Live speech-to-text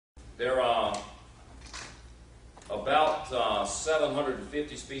There are about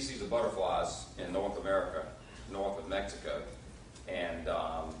 750 species of butterflies in North America, north of Mexico. And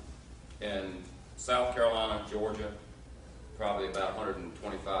in South Carolina, Georgia, probably about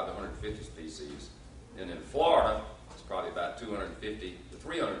 125 to 150 species. And in Florida, it's probably about 250 to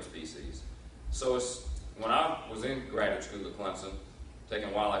 300 species. So when I was in graduate school at Clemson,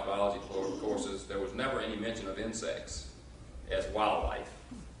 taking wildlife biology courses, there was never any mention of insects as wildlife.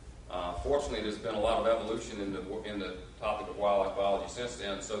 Fortunately, there's been a lot of evolution in the topic of wildlife biology since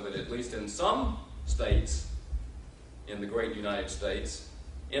then, so that at least in some states in the great United States,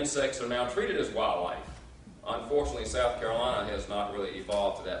 insects are now treated as wildlife. Unfortunately, South Carolina has not really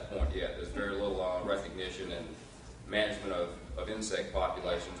evolved to that point yet. There's very little recognition and management of insect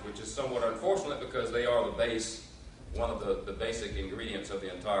populations, which is somewhat unfortunate because they are the base, one of the basic ingredients of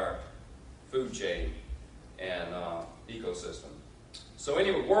the entire food chain and ecosystem. So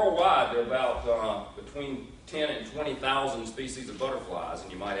anyway, worldwide, there are about between 10 and 20,000 species of butterflies,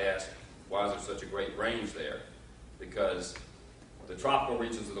 and you might ask, why is there such a great range there? Because the tropical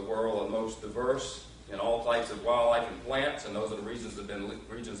regions of the world are most diverse in all types of wildlife and plants, and those are the regions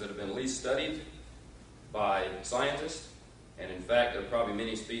that have been least studied by scientists. And in fact, there are probably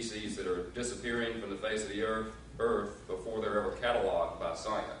many species that are disappearing from the face of the earth before they're ever cataloged by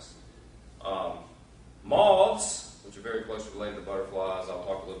science. Moths, which are very closely related to butterflies, I'll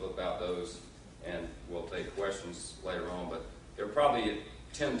talk a little bit about those, and we'll take questions later on, but there are probably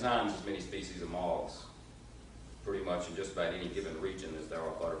 10 times as many species of moths, pretty much in just about any given region, as there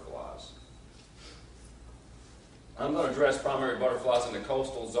are butterflies. I'm going to address primary butterflies in the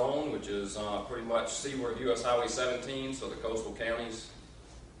coastal zone, which is pretty much seaward U.S. Highway 17, so the coastal counties.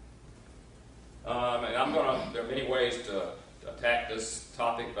 There are many ways to attack this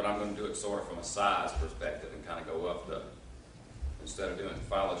topic, but I'm going to do it sort of from a size perspective and kind of go up instead of doing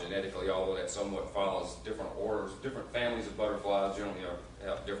phylogenetically, although that somewhat follows different orders. Different families of butterflies generally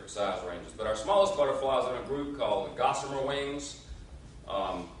have different size ranges. But our smallest butterflies are in a group called the gossamer wings.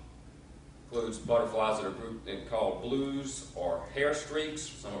 Includes butterflies that are grouped in called blues or hair streaks.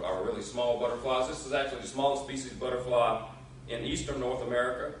 Some are really small butterflies. This is actually the smallest species of butterfly in eastern North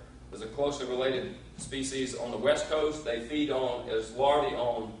America. There's a closely related species on the west coast. They feed as larvae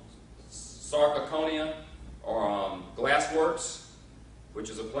on Sarcoconia or glassworts, which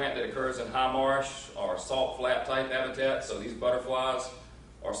is a plant that occurs in high marsh or salt flat type habitats. So these butterflies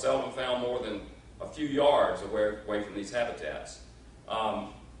are seldom found more than a few yards away from these habitats.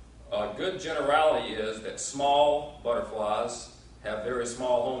 A good generality is that small butterflies have very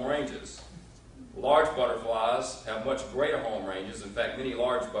small home ranges. Large butterflies have much greater home ranges. In fact, many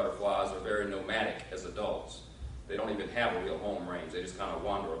large butterflies are very nomadic as adults. They don't even have a real home range. They just kind of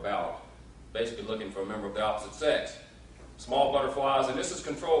wander about, basically looking for a member of the opposite sex. Small butterflies, and this is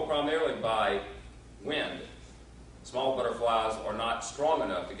controlled primarily by wind. Small butterflies are not strong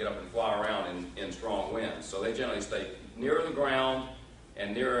enough to get up and fly around in strong winds, so they generally stay nearer the ground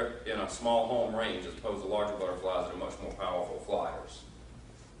and nearer in a small home range as opposed to larger butterflies that are much more powerful flyers.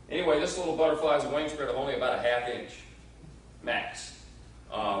 Anyway, this little butterfly has a wingspread of only about a ½ inch max.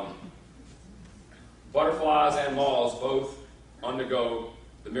 Butterflies and moths both undergo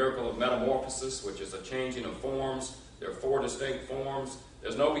the miracle of metamorphosis, which is a changing of forms. There are 4 distinct forms.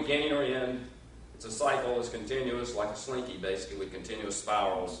 There's no beginning or end. It's a cycle. It's continuous, like a slinky, basically, with continuous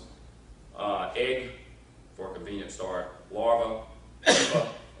spirals. Egg, for a convenient start. Larva, pupa,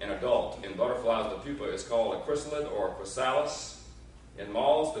 and adult. In butterflies, the pupa is called a chrysalid or a chrysalis. In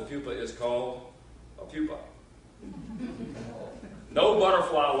moths, the pupa is called a pupa. No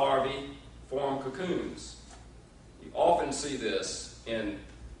butterfly larvae form cocoons. You often see this in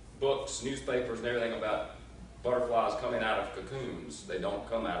books, newspapers, and everything about butterflies coming out of cocoons. They don't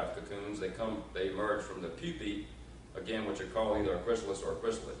come out of cocoons. They emerge from the pupae, again, which are called either a chrysalis or a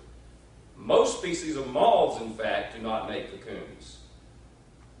chrysalid. Most species of moths, in fact, do not make cocoons.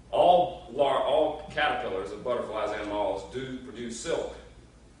 All caterpillars of butterflies and moths do produce silk,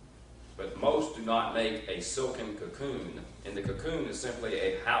 but most do not make a silken cocoon, and the cocoon is simply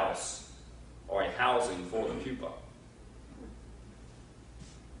a house or a housing for the pupa.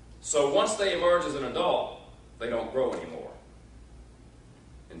 So once they emerge as an adult, they don't grow anymore.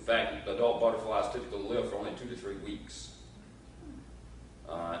 In fact, adult butterflies typically live for only 2 to 3 weeks.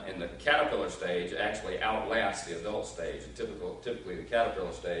 And the caterpillar stage actually outlasts the adult stage. Typically the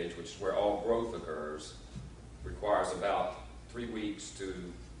caterpillar stage, which is where all growth occurs, requires about 3 weeks to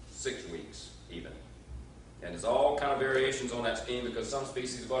 6 weeks even. And there's all kind of variations on that scheme because some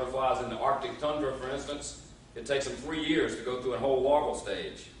species of butterflies in the Arctic tundra, for instance, it takes them 3 years to go through a whole larval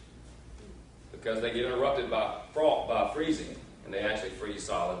stage because they get interrupted by freezing. And and they actually freeze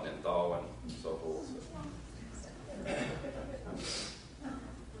solid and then thaw and so forth.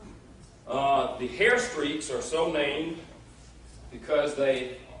 The hair streaks are so named because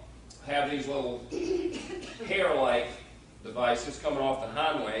they have these little hair-like devices coming off the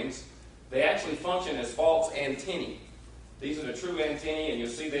hind wings. They actually function as false antennae. These are the true antennae, and you'll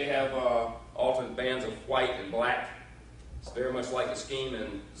see they have alternate bands of white and black. It's very much like the scheme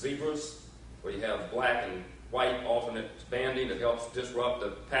in zebras, where you have black and white alternate banding that helps disrupt the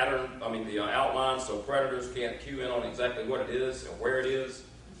pattern, the outline, so predators can't cue in on exactly what it is and where it is.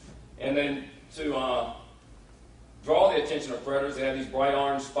 And then to draw the attention of predators, they have these bright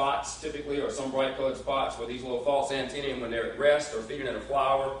orange spots typically, or some bright colored spots with these little false antennae, and when they're at rest or feeding in a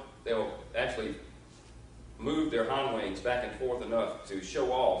flower, they'll actually move their hind wings back and forth enough to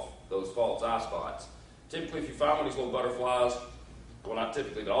show off those false eye spots. Typically, if you find one of these little butterflies, well, not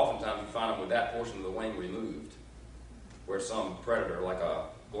typically, but oftentimes you find them with that portion of the wing removed, where some predator, like a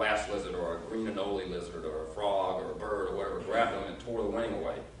glass lizard or a green anole lizard or a frog or a bird or whatever, grabbed them and tore the wing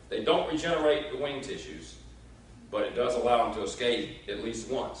away. They don't regenerate the wing tissues, but it does allow them to escape at least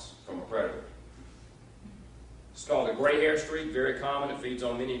once from a predator. It's called a gray hair streak, very common. It feeds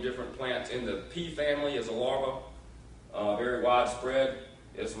on many different plants. In the pea family is a larva, very widespread.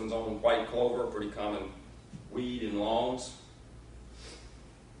 This one's on white clover, pretty common weed in lawns.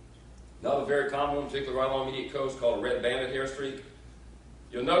 Another very common one, particularly right along the immediate coast, called a red-banded hair streak.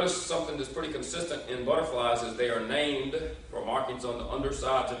 You'll notice something that's pretty consistent in butterflies is they are named for markings on the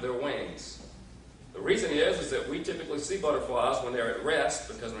undersides of their wings. The reason is that we typically see butterflies when they're at rest,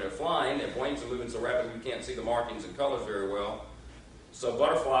 because when they're flying, their wings are moving so rapidly we can't see the markings and colors very well. So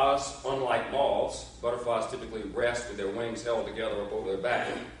butterflies, unlike moths, butterflies typically rest with their wings held together up over their back.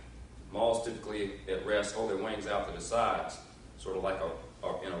 Moths typically at rest hold their wings out to the sides, sort of like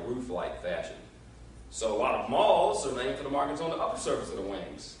in a roof-like fashion. So a lot of moths are named for the markings on the upper surface of the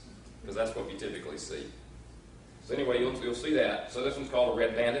wings, because that's what we typically see. So anyway, you'll see that. So this one's called a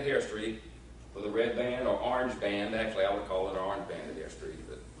red-banded hair streak, with a red band or orange band. Actually, I would call it an orange-banded hair streak,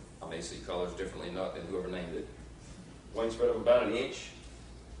 but I may see colors differently than whoever named it. Wingspread of about 1 inch.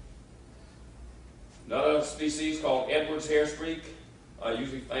 Another species called Edwards hair streak,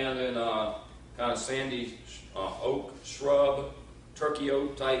 usually found in kind of sandy oak, shrub, turkey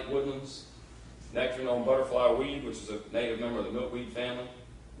oak type woodlands. Nectaring on butterfly weed, which is a native member of the milkweed family.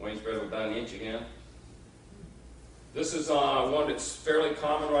 Wingspread of about 1 inch again. This is one that's fairly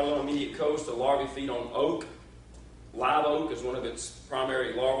common right along the immediate coast. The larvae feed on oak. Live oak is one of its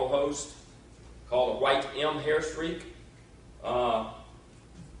primary larval hosts, called a white M hair streak. So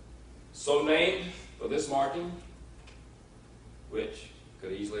named for this marking, which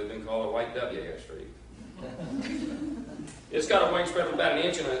could easily have been called a white W hair streak. It's got a wingspread of about 1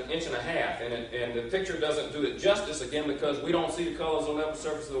 inch and an inch and a half, and the picture doesn't do it justice, again, because we don't see the colors on the upper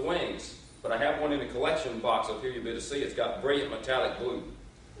surface of the wings. But I have one in the collection box up here you'll be able to see. It's got brilliant metallic blue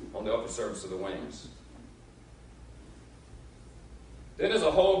on the upper surface of the wings. Then there's a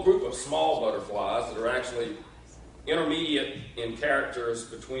whole group of small butterflies that are actually intermediate in characters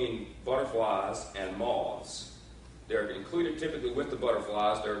between butterflies and moths. They're included typically with the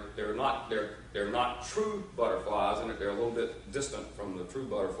butterflies. They're not true butterflies, and they're a little bit distant from the true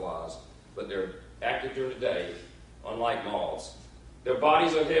butterflies, but they're active during the day, unlike moths. Their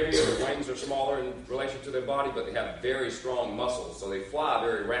bodies are heavier, their wings are smaller in relation to their body, but they have very strong muscles, so they fly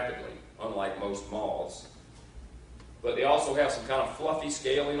very rapidly, unlike most moths. But they also have some kind of fluffy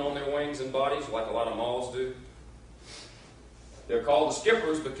scaling on their wings and bodies, like a lot of moths do. They're called the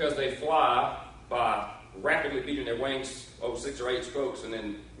skippers because they fly by rapidly beating their wings, 6 or 8 strokes, and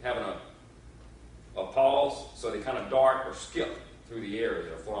then having a pause, so they kind of dart or skip through the air as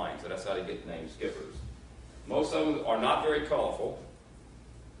they're flying, so that's how they get the name skippers. Most of them are not very colorful.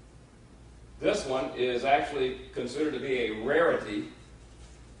 This one is actually considered to be a rarity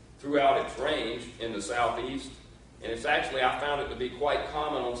throughout its range in the southeast, and it's actually, I found it to be quite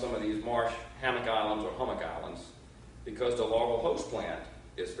common on some of these marsh hammock islands or hummock islands, because the larval host plant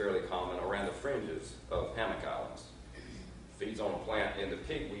is fairly common around the fringes of hammock islands. It feeds on a plant in the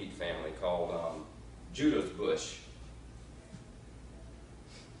pigweed family called Judah's bush.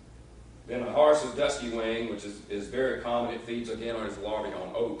 Then the horse's dusky wing, which is very common. It feeds again on its larvae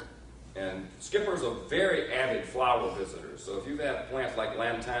on oak. And skippers are very avid flower visitors. So if you've had plants like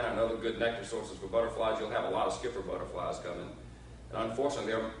lantana and other good nectar sources for butterflies, you'll have a lot of skipper butterflies coming. And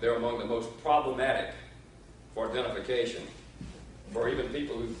unfortunately, they're among the most problematic for identification. For even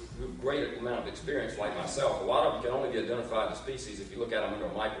people who've great amount of experience like myself, a lot of them can only be identified as species if you look at them under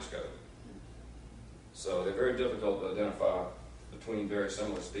a microscope. So they're very difficult to identify between very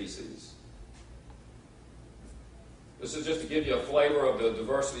similar species. This is just to give you a flavor of the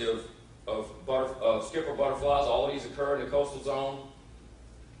diversity of skipper butterflies. All of these occur in the coastal zone.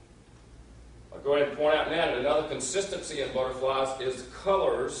 I'll go ahead and point out now that another consistency in butterflies is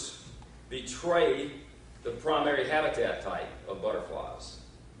colors betray the primary habitat type of butterflies.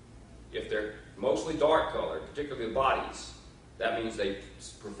 If they're mostly dark colored, particularly the bodies, that means they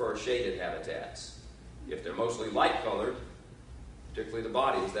prefer shaded habitats. If they're mostly light colored, particularly the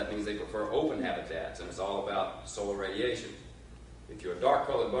bodies, that means they prefer open habitats, and it's all about solar radiation. If you're a dark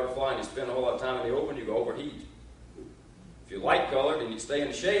colored butterfly and you spend a whole lot of time in the open, you go overheat. If you're light colored and you stay in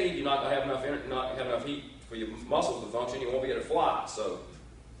the shade, you're not going to have enough heat for your muscles to function, you won't be able to fly. So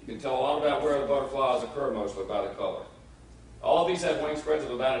you can tell a lot about where the butterflies occur mostly by the color. All of these have wing spreads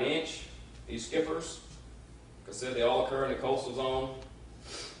of about 1 inch. These skippers, like I said, they all occur in the coastal zone.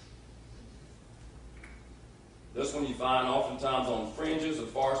 This one you find oftentimes on fringes of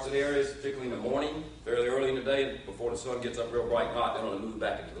forested areas, particularly in the morning, fairly early in the day, before the sun gets up real bright and hot, then it'll move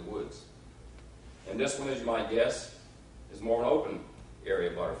back into the woods. And this one, as you might guess, is more an open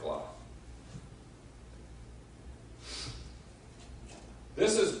area butterfly.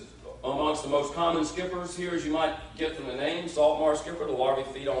 This is amongst the most common skippers here, as you might get from the name, salt marsh skipper. The larvae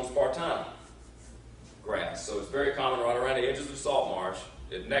feed on spartina grass, so it's very common right around the edges of salt marsh.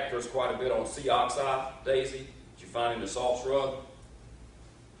 It nectars quite a bit on sea oxeye daisy that you find in the salt shrub.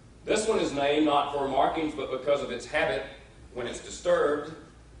 This one is named not for markings, but because of its habit. When it's disturbed,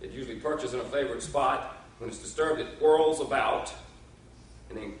 it usually perches in a favorite spot. When it's disturbed, it whirls about,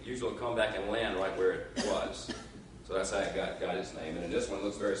 and then usually will come back and land right where it was. So that's how it got its name. And this one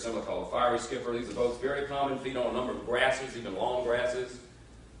looks very similar, called a fiery skipper. These are both very common, feed on a number of grasses, even long grasses,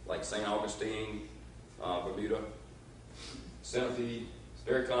 like St. Augustine, Bermuda, centipede. It's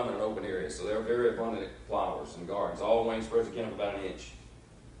very common in open areas, so they're very abundant flowers and gardens. All wing spreads again of about 1 inch.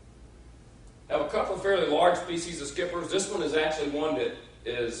 I have a couple of fairly large species of skippers. This one is actually one that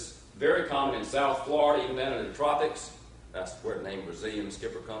is very common in South Florida, even down in the tropics. That's where the name Brazilian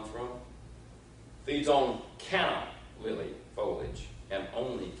skipper comes from. Feeds on canna lily foliage, and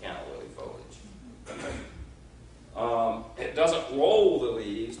only canna lily foliage. It doesn't roll the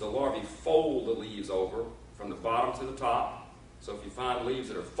leaves. The larvae fold the leaves over from the bottom to the top. So if you find leaves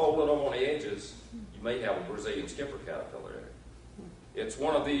that are folded over on the edges, you may have a Brazilian skipper caterpillar in it. It's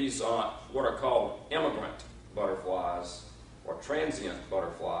one of these what are called immigrant butterflies or transient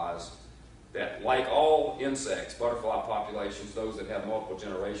butterflies that, like all insects, butterfly populations, those that have multiple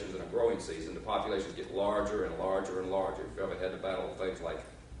generations in a growing season, the populations get larger and larger and larger. If you've ever had to battle with things like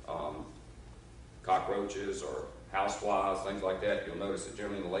cockroaches or houseflies, things like that, you'll notice that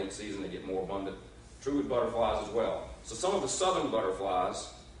generally in the late season they get more abundant. True with butterflies as well. So some of the southern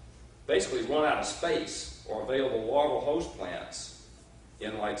butterflies basically run out of space or available larval host plants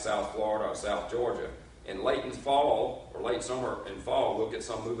in like South Florida or South Georgia. In late in fall, or late summer and fall, we'll get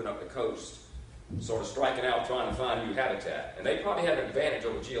some moving up the coast, sort of striking out trying to find new habitat. And they probably have an advantage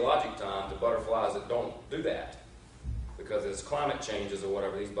over geologic time to butterflies that don't do that. Because as climate changes or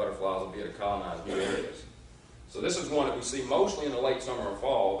whatever, these butterflies will be able to colonize new areas. So this is one that we see mostly in the late summer and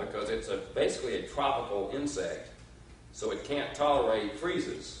fall because it's basically a tropical insect. So it can't tolerate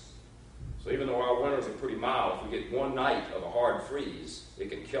freezes. So even though our winters are pretty mild, if we get one night of a hard freeze, it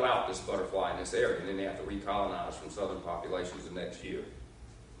can kill out this butterfly in this area, and then they have to recolonize from southern populations the next year.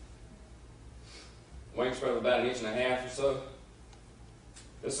 Wingspread of about 1.5 inches or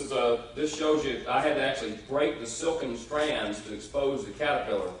so. This shows you, I had to actually break the silken strands to expose the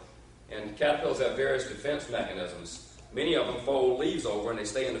caterpillar. And caterpillars have various defense mechanisms. Many of them fold leaves over, and they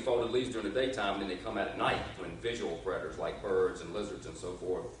stay in the folded leaves during the daytime, and then they come out at night when visual predators like birds and lizards and so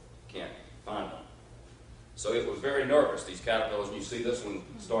forth can't find them. So it was very nervous, these caterpillars, and you see this one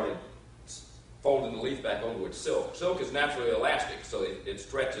started folding the leaf back over with silk. Silk is naturally elastic, so it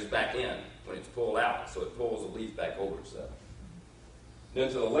stretches back in when it's pulled out, so it pulls the leaf back over itself. Then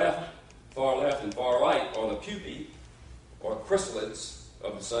to the left, far left and far right are the pupae, or chrysalids,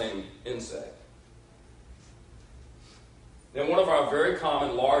 of the same insect. Then one of our very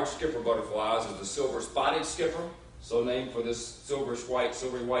common large skipper butterflies is the silver spotted skipper, so named for this silvery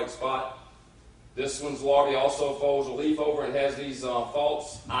white spot. This one's larvae also folds a leaf over and has these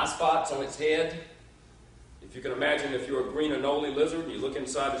false eye spots on its head. If you can imagine if you're a green anole lizard and you look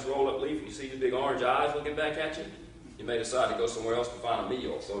inside this rolled up leaf and you see the big orange eyes looking back at you, you may decide to go somewhere else to find a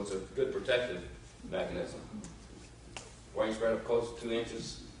meal, so it's a good protective mechanism. Wingspread up close to 2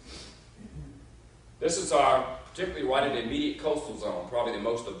 inches. This is particularly right in the immediate coastal zone, probably the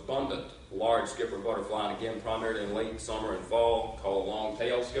most abundant large skipper butterfly, and again, primarily in late summer and fall, called a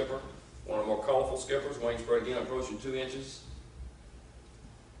long-tailed skipper. One of the more colorful skippers, wingspread again approaching 2 inches.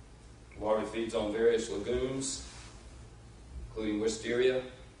 Larvae feeds on various lagoons. including wisteria.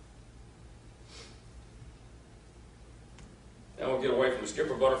 Now we'll get away from the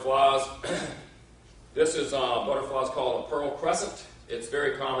skipper butterflies. This is butterflies called a pearl crescent. It's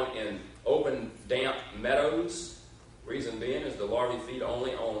very common in open, damp meadows. Reason being is the larvae feed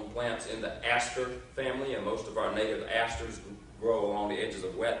only on plants in the aster family, and most of our native asters grow along the edges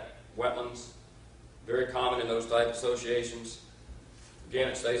of wetlands. Very common in those type associations. Again,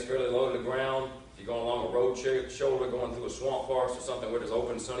 it stays fairly low to the ground. If you're going along a road shoulder, going through a swamp forest or something where there's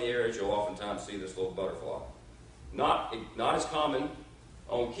open, sunny areas, you'll oftentimes see this little butterfly. Not as common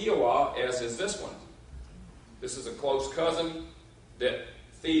on Kiawah as is this one. This is a close cousin that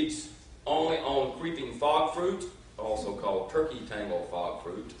feeds only on creeping fog fruit, also called turkey tangle fog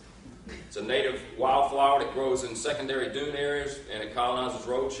fruit. It's a native wildflower that grows in secondary dune areas, and it colonizes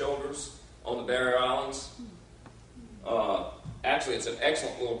road shoulders on the barrier islands. Actually, it's an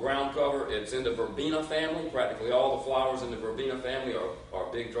excellent little ground cover. It's in the verbena family. Practically all the flowers in the verbena family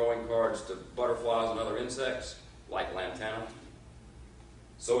are big drawing cards to butterflies and other insects, like lantana.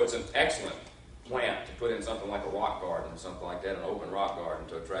 So it's an excellent plant to put in something like a rock garden, something like that, an open rock garden,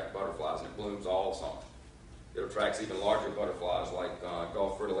 to attract butterflies, and it blooms all summer. It attracts even larger butterflies like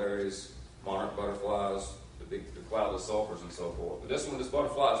Gulf fritillaries, monarch butterflies, the cloudless sulfurs, and so forth. But this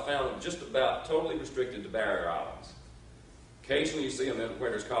butterfly is found just about totally restricted to barrier islands. Occasionally you see them in where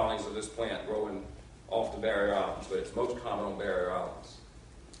there's colonies of this plant growing off the barrier islands, but it's most common on barrier islands.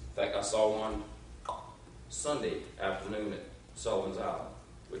 In fact, I saw one Sunday afternoon at Sullivan's Island,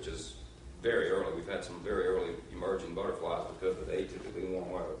 which is very early. We've had some very early emerging butterflies because of the atypically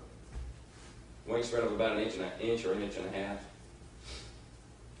warm weather. Wingspread of about an inch or an inch and a half.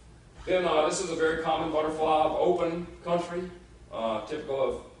 Then this is a very common butterfly of open country, typical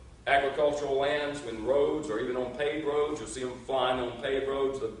of agricultural lands, when roads or even on paved roads. You'll see them flying on paved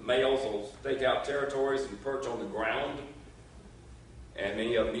roads. The males will stake out territories and perch on the ground, and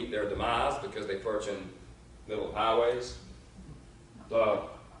many of them meet their demise because they perch in the middle of highways. The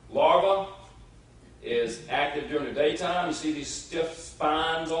larva is active during the daytime. You see these stiff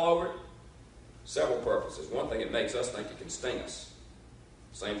spines all over it. Several purposes. One thing, it makes us think it can sting us.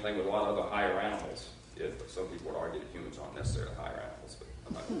 Same thing with a lot of other higher animals. Some people would argue that humans aren't necessarily higher animals, but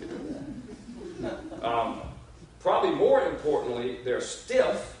I'm not going to get into that. Probably more importantly, they're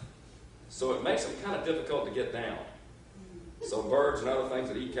stiff, so it makes them kind of difficult to get down. So birds and other things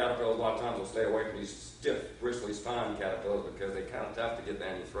that eat caterpillars, a lot of times will stay away from these stiff, bristly spine caterpillars because they're kind of tough to get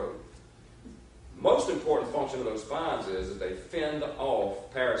down your throat. Most important function of those spines is they fend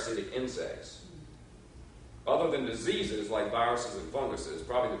off parasitic insects. Other than diseases like viruses and funguses,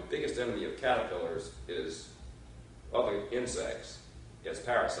 probably the biggest enemy of caterpillars is other insects. It's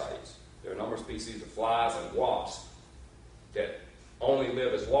parasites. There are a number of species of flies and wasps that only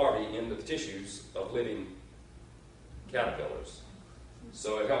live as larvae in the tissues of living caterpillars.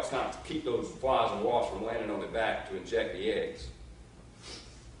 So it helps kind of keep those flies and wasps from landing on their back to inject the eggs.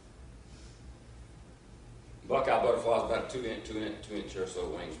 Buckeye butterflies about a 2 inch or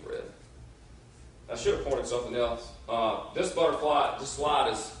so wingspread. I should have pointed something else. This slide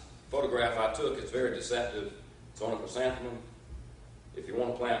is a photograph I took. It's very deceptive. It's on a chrysanthemum. If you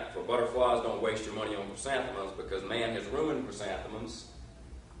want to plant for butterflies, don't waste your money on chrysanthemums, because man has ruined chrysanthemums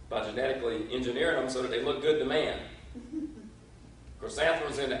by genetically engineering them so that they look good to man.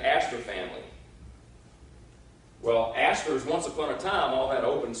 Chrysanthemums in the aster family. Well, asters once upon a time all had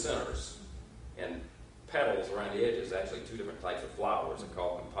open centers and petals around the edges. Actually, two different types of flowers. They're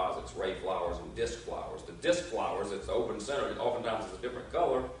called composites, ray flowers and disc flowers. The disc flowers, it's open center, and oftentimes it's a different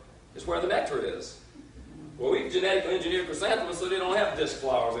color, is where the nectar is. Well, we've genetically engineered chrysanthemums so they don't have disc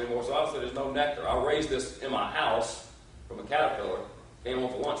flowers anymore, so obviously there's no nectar. I raised this in my house from a caterpillar. Came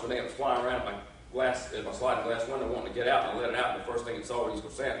home for lunch one day and was flying around at my sliding glass window wanting to get out, and I let it out, and the first thing it saw were these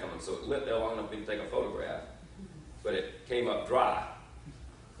chrysanthemums, so it lit there long enough for me to take a photograph. But it came up dry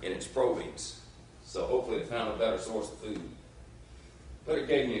in its probings. So hopefully it found a better source of food. But it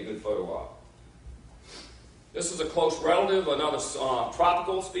gave me a good photo op. This is a close relative, another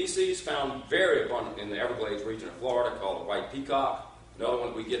tropical species found very abundant in the Everglades region of Florida called the white peacock. Another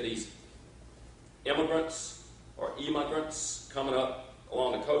one, we get these immigrants coming up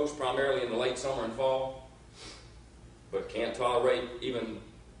along the coast, primarily in the late summer and fall, but can't tolerate even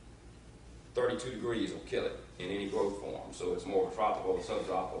 32 degrees will kill it in any growth form. So it's more of a tropical or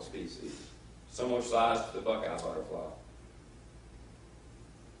subtropical species. Similar size to the buckeye butterfly.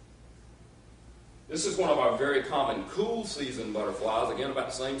 This is one of our very common cool season butterflies, again about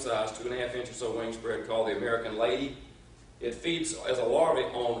the same size, 2.5 inch or so wingspread, called the American lady. It feeds as a larvae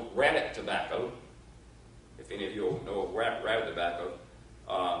on rabbit tobacco. If any of you know of rabbit tobacco,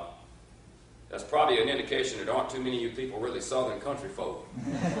 That's probably an indication that there aren't too many of you people really southern country folk.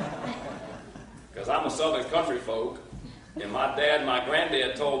 Because I'm a southern country folk, and my dad and my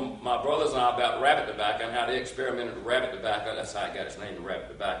granddad told my brothers and I about rabbit tobacco and how they experimented with rabbit tobacco. That's how it got its name, the rabbit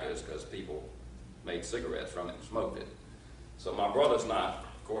tobacco, is because people made cigarettes from it and smoked it. So my brothers and I,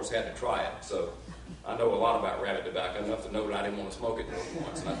 of course, had to try it. So I know a lot about rabbit tobacco, enough to know that I didn't want to smoke it more than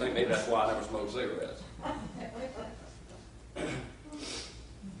once. And I think maybe that's why I never smoked cigarettes.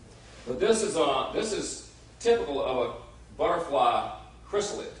 But this is typical of a butterfly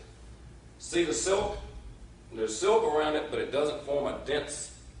chrysalid. See the silk? There's silk around it, but it doesn't form a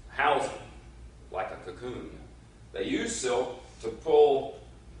dense housing like a cocoon. They use silk to pull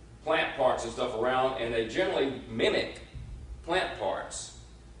plant parts and stuff around, and they generally mimic plant parts.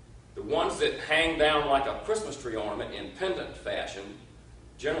 The ones that hang down like a Christmas tree ornament in pendant fashion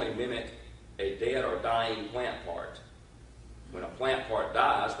generally mimic a dead or dying plant part. When a plant part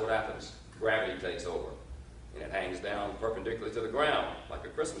dies, what happens? Gravity takes over, and it hangs down perpendicular to the ground like a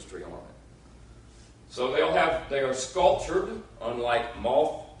Christmas tree ornament. So they are sculptured, unlike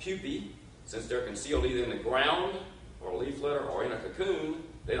moth pupae, since they're concealed either in the ground or leaf litter or in a cocoon.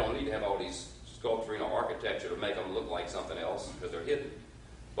 They don't need to have all these sculpturing or architecture to make them look like something else because they're hidden.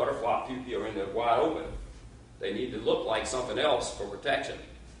 Butterfly pupae are in the wide open. They need to look like something else for protection.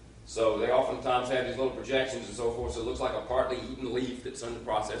 So they oftentimes have these little projections and so forth, so it looks like a partly eaten leaf that's in the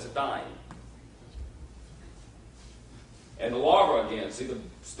process of dying. And the larva again, see the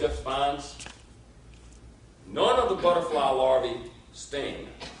stiff spines? None of the butterfly larvae sting.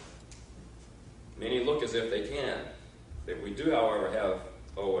 Many look as if they can. But we do, however, have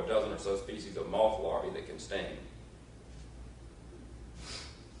a dozen or so species of moth larvae that can sting.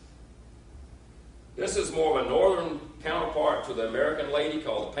 This is more of a northern counterpart to the American lady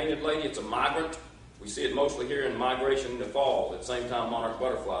called the painted lady. It's a migrant. We see it mostly here in migration in the fall. At the same time, monarch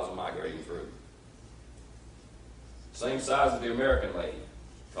butterflies are migrating through. Same size as the American lady,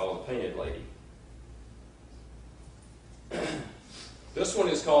 called the painted lady. This one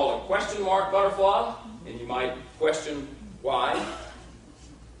is called a question mark butterfly, and you might question why.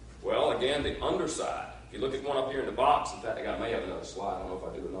 Well, again, the underside. If you look at one up here in the box, in fact, I may have another slide. I don't know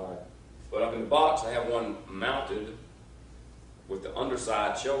if I do or not. But up in the box, I have one mounted with the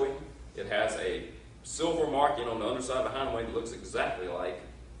underside showing. It has a silver marking on the underside behind the wing that looks exactly like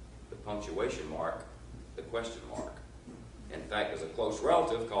the punctuation mark, the question mark. In fact, there's a close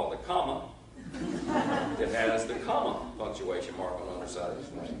relative called the comma that has the comma punctuation mark on the underside of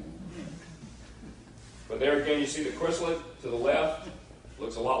his name. But there again, you see the chrysalid to the left.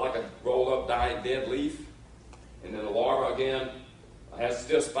 Looks a lot like a rolled up, dying, dead leaf. And then the larva again has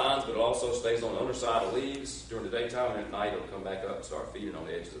stiff spines, but it also stays on the underside of leaves during the daytime, and at night it'll come back up and start feeding on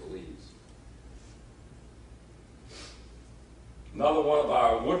the edges of the leaves. Another one of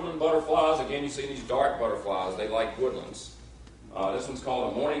our woodland butterflies. Again, you see these dark butterflies. They like woodlands. This one's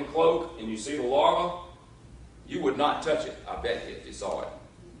called a morning cloak, and you see the larva. You would not touch it, I bet you, if you saw it.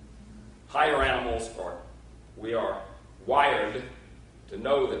 Higher animals we are wired to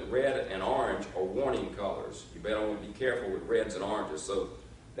know that red and orange are warning colors. You better want to be careful with reds and oranges. So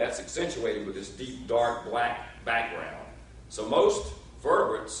that's accentuated with this deep, dark, black background. So most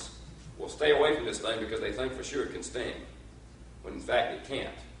vertebrates will stay away from this thing because they think for sure it can sting, when in fact it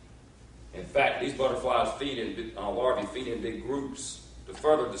can't. In fact, these butterflies larvae feed in big groups to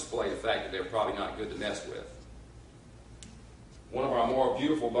further display the fact that they're probably not good to mess with. One of our more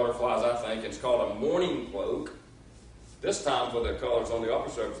beautiful butterflies, I think, is called a morning cloak. This time for the colors on the upper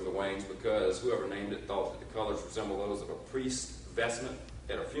surface of the wings, because whoever named it thought that the colors resemble those of a priest's vestment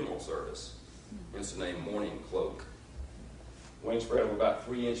at a funeral service. Hence the name morning cloak. Wingspread of about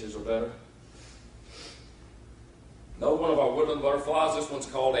 3 inches or better. Another one of our woodland butterflies, this one's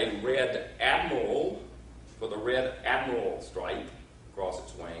called a red admiral, for the red admiral stripe across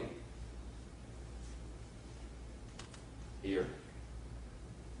its wing. Here.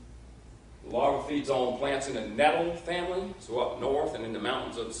 The larva feeds on plants in the nettle family. So up north and in the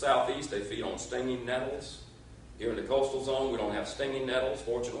mountains of the southeast, they feed on stinging nettles. Here in the coastal zone, we don't have stinging nettles,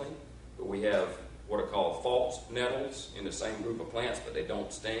 fortunately, but we have what are called false nettles in the same group of plants, but they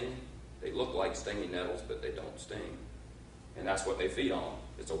don't sting. They look like stinging nettles, but they don't sting. And that's what they feed on.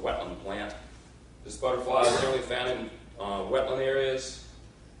 It's a wetland plant. This butterfly is generally found in wetland areas.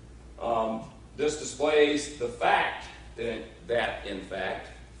 This displays the fact that, in fact,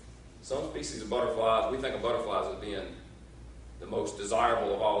 some species of butterflies, we think of butterflies as being the most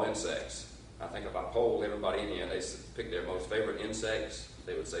desirable of all insects. I think if I polled everybody in here and they picked their most favorite insects,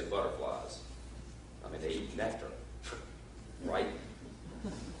 they would say butterflies. I mean, they eat nectar, right?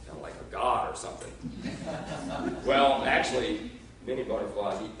 Kind of like a god or something. Well, actually, many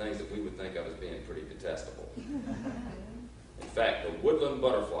butterflies eat things that we would think of as being pretty detestable. In fact, the woodland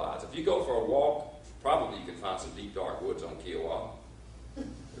butterflies, if you go for a walk, probably you can find some deep, dark woods on Kiawah.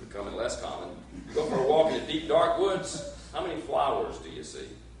 They're becoming less common. You go for a walk in the deep, dark woods, how many flowers do you see?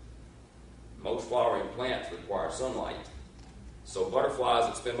 Most flowering plants require sunlight. So butterflies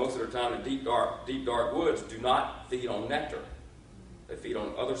that spend most of their time in deep, dark woods do not feed on nectar. They feed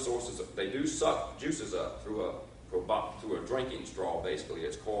on other sources. They do suck juices up through a drinking straw, basically.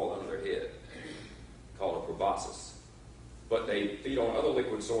 It's coiled under their head, called a proboscis. But they feed on other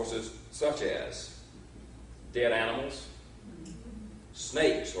liquid sources, such as dead animals.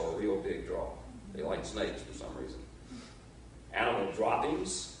 Snakes are a real big draw. They like snakes for some reason. Animal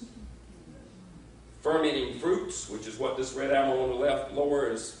droppings. Fermenting fruits, which is what this red animal on the left lower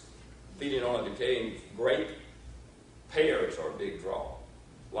is feeding on a decaying grape. Pears are a big draw.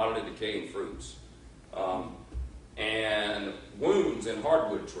 A lot of the decaying fruits. And wounds in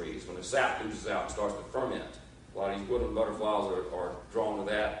hardwood trees, when the sap oozes out and starts to ferment. A lot of these woodland butterflies are drawn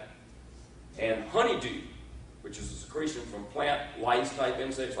to that. And honeydew, which is a secretion from plant lice-type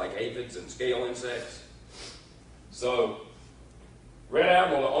insects like aphids and scale insects. So, red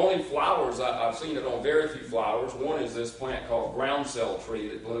admiral, the only flowers, I've seen it on very few flowers. One is this plant called groundsel tree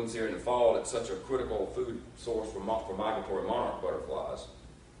that blooms here in the fall. It's such a critical food source for migratory monarch butterflies.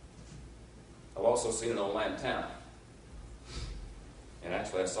 I've also seen it on lantana. And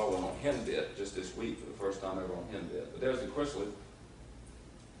actually I saw one on henbit just this week for the first time ever on henbit. But there's the chrysalid.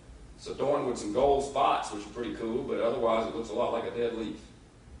 It's adorned with some gold spots, which are pretty cool, but otherwise it looks a lot like a dead leaf.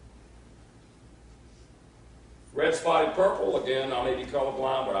 Red spotted purple, again, I may be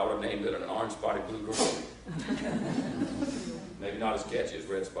colorblind, but I would have named it an orange spotted blue girl. Maybe not as catchy as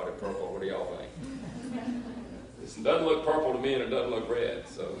red spotted purple. What do y'all think? It doesn't look purple to me and it doesn't look red.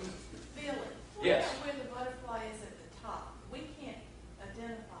 So, Billy, yes. Where the butterfly is at the top, we can't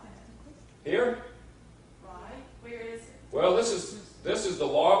identify it. Here? Right? Where is it? Well, this is the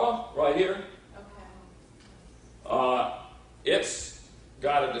larva right here. Okay. It's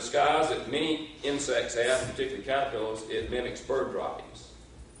got a disguise that many insects have, particularly caterpillars. It mimics bird droppings.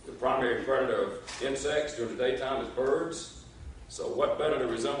 The primary predator of insects during the daytime is birds. So what better to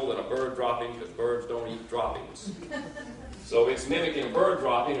resemble than a bird dropping, because birds don't eat droppings. So it's mimicking a bird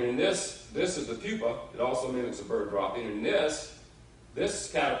dropping, and in this is the pupa. It also mimics a bird dropping. And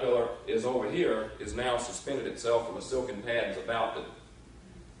this caterpillar is over here, is now suspended itself from a silken pad. It's about to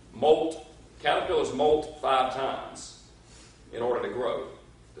molt. Caterpillars molt 5 times in order to grow.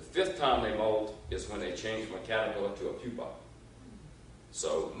 The 5th time they molt is when they change from a caterpillar to a pupa.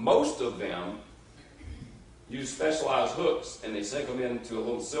 So most of them use specialized hooks, and they sink them into a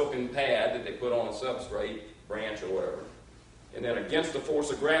little silken pad that they put on a substrate, branch or whatever. And then against the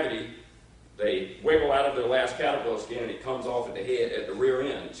force of gravity, they wiggle out of their last caterpillar skin, and it comes off at the head, at the rear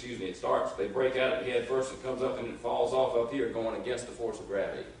end, it starts, they break out at the head first, it comes up and it falls off up here going against the force of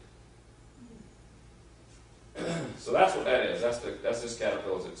gravity. So that's what that is. That's this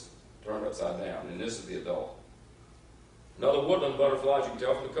caterpillar that's turned upside down, and this is the adult. Another woodland butterfly, as you can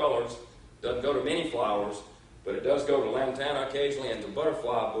tell from the colors, doesn't go to many flowers, but it does go to lantana occasionally and to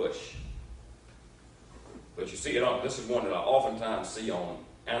butterfly bush. But you see it on, this is one that I oftentimes see on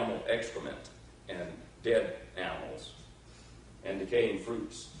animal excrement and dead animals and decaying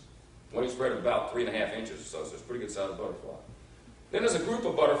fruits. Wingspread of about 3.5 inches or so it's a pretty good sized butterfly. Then there's a group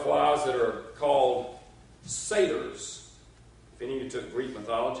of butterflies that are called satyrs. If any of you took Greek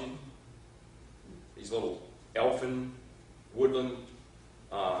mythology, these little elfin, woodland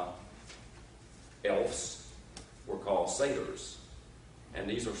elves were called satyrs. And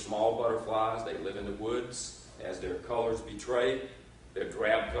these are small butterflies. They live in the woods, as their colors betray. They're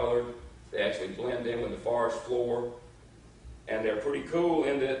drab colored. They actually blend in with the forest floor. And they're pretty cool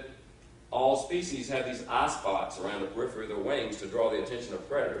in that all species have these eye spots around the periphery of their wings to draw the attention of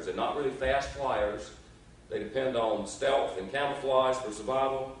predators. They're not really fast flyers. They depend on stealth and camouflage for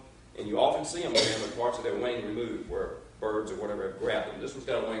survival. And you often see them with parts of their wing removed where birds or whatever have grabbed them. This one's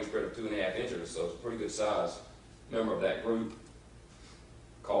got a wingspread of 2.5 inches, so it's a pretty good size member of that group.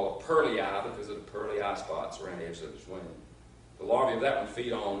 Called a pearly eye because of the pearly eye spots around the edges of its wing. The larvae of that one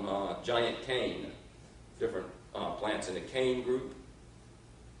feed on giant cane, different plants in the cane group.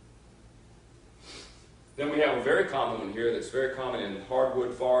 Then we have a very common one here that's very common in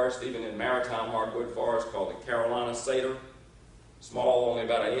hardwood forest, even in maritime hardwood forest, called the Carolina satyr. Small, only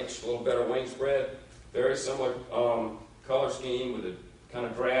about 1 inch, a little better wingspread. Very similar color scheme with a kind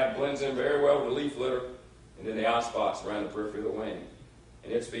of drab, blends in very well with the leaf litter, and then the eye spots around the periphery of the wing.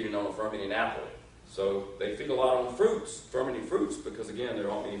 And it's feeding on a fermenting apple. So they feed a lot on fruits, fermenting fruits, because again,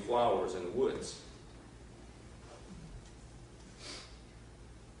 there aren't many flowers in the woods.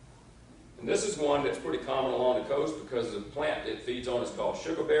 And this is one that's pretty common along the coast because the plant it feeds on is called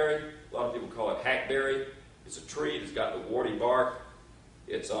sugarberry. A lot of people call it hackberry. It's a tree that's got the warty bark.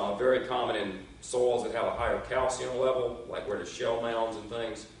 It's very common in soils that have a higher calcium level, like where there's shell mounds and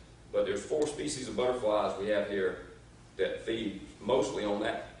things. But there's 4 species of butterflies we have here that feed mostly on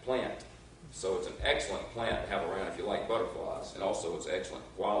that plant. So it's an excellent plant to have around if you like butterflies. And also it's an excellent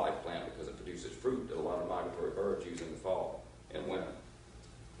wildlife plant because it produces fruit that a lot of migratory birds use in the fall and winter.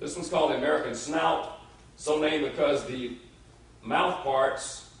 This one's called the American snout, so named because the mouth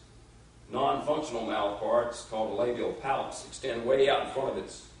parts, non-functional mouth parts, called the labial palps, extend way out in front of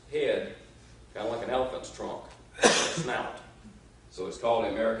its head, kind of like an elephant's trunk, snout. So it's called the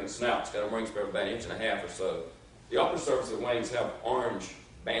American snout. It's got a wingspread of about 1.5 inches or so. The upper surface of the wings have orange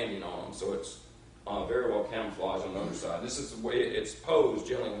banding on them, so it's very well camouflaged on the underside. This is the way it's posed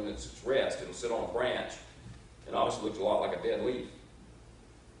generally when it's at rest. It'll sit on a branch, and obviously looks a lot like a dead leaf.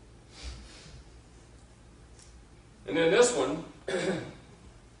 And then this one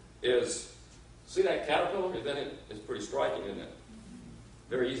is, see that caterpillar? It's pretty striking, isn't it?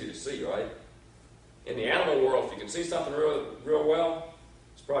 Very easy to see, right? In the animal world, if you can see something real well,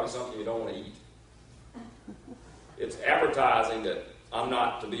 it's probably something you don't want to eat. It's advertising that I'm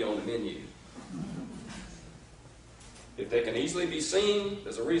not to be on the menu. If they can easily be seen,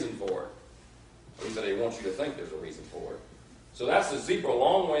 there's a reason for it. At least they want you to think there's a reason for it. So that's the zebra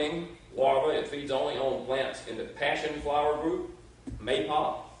longwing larva. It feeds only on plants in the passion flower group,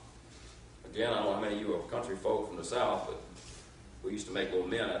 maypop. Again, I don't know how many of you are country folk from the south, but we used to make little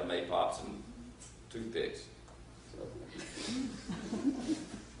men out of maypops and toothpicks. So.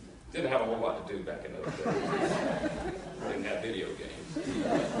 Didn't have a whole lot to do back in those days. Didn't have video games.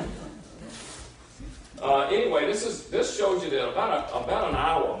 Anyway, this shows you that about an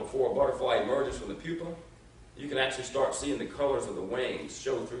hour before a butterfly emerges from the pupa, you can actually start seeing the colors of the wings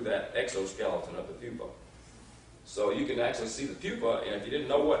show through that exoskeleton of the pupa. So you can actually see the pupa, and if you didn't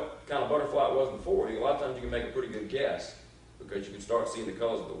know what kind of butterfly it was before, a lot of times you can make a pretty good guess because you can start seeing the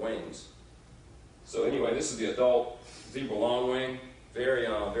colors of the wings. So anyway, this is the adult zebra longwing. Very,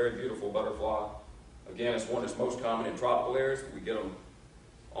 very beautiful butterfly. Again, it's one that's most common in tropical areas. We get them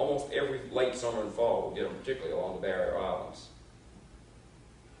almost every late summer and fall. We get them particularly along the barrier islands.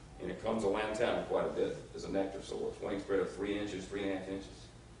 And it comes around town quite a bit as a nectar source. Wingspread of 3 inches, 3.5 inches.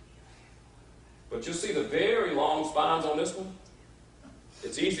 But you'll see the very long spines on this one.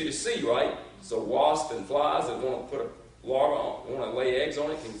 It's easy to see, right? So wasps and flies that want to put a larva on, want to lay eggs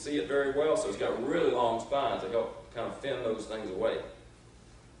on it, can see it very well. So it's got really long spines that help kind of fend those things away.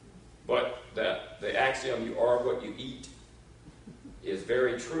 But that the axiom, you are what you eat, is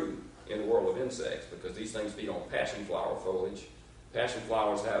very true in the world of insects because these things feed on passion flower foliage. Passion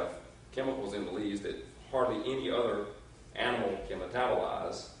flowers have chemicals in the leaves that hardly any other animal can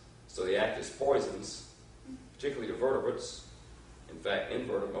metabolize, so they act as poisons, particularly to vertebrates. In fact,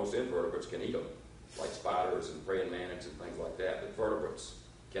 most invertebrates can eat them, like spiders and praying mantids and things like that, but vertebrates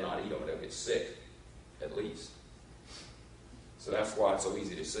cannot eat them. They'll get sick, at least. So that's why it's so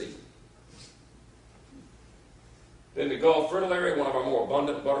easy to see. Then the Gulf fritillary, one of our more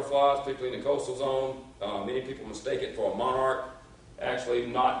abundant butterflies, particularly in the coastal zone. Many people mistake it for a monarch. Actually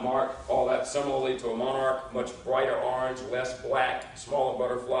not marked all that similarly to a monarch. Much brighter orange, less black, smaller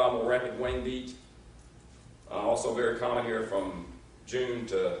butterfly, more rapid wing beat. Also very common here from June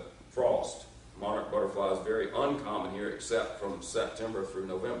to frost. Monarch butterfly is very uncommon here except from September through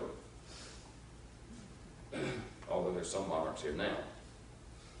November. Although there's some monarchs here now.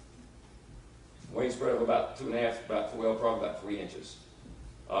 Wingspread of about 2.5, probably about 3 inches.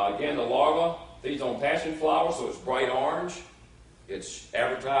 Again, the larva feeds on passion flower, so it's bright orange. It's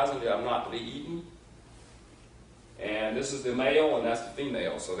advertising that I'm not to be eaten. And this is the male, and that's the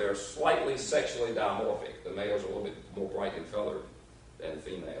female. So they're slightly sexually dimorphic. The males are a little bit more brightly colored than the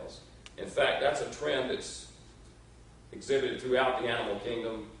females. In fact, that's a trend that's exhibited throughout the animal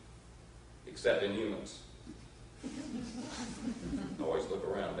kingdom, except in humans. Always look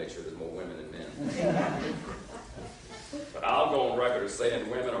around and make sure there's more women than men. But I'll go on record as saying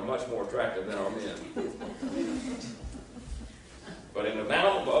women are much more attractive than our men. But in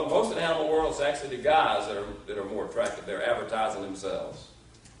most of the animal world, it's actually the guys that are more attractive. They're advertising themselves.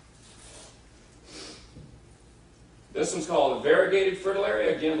 This one's called a variegated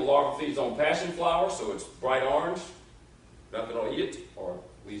fritillary. Again, the larva feeds on passion flower, so it's bright orange. Nothing will eat it, or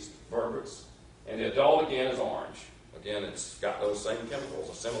at least vertebrates. And the adult, again, is orange. Again, it's got those same chemicals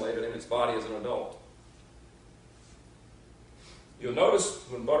assimilated in its body as an adult. You'll notice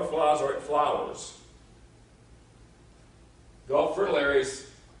when butterflies are at flowers, Gulf fritillaries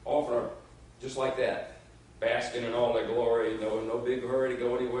often are just like that, basking in all their glory, no big hurry to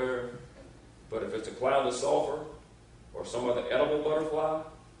go anywhere. But if it's a cloudless sulfur or some other edible butterfly,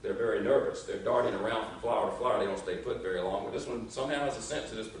 they're very nervous. They're darting around from flower to flower. They don't stay put very long. But this one somehow has a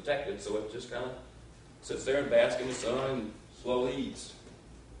sense that it's protected, so it just kind of sits there and basks in the sun and slowly eats.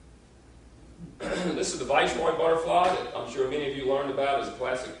 This is the viceroy butterfly that I'm sure many of you learned about as a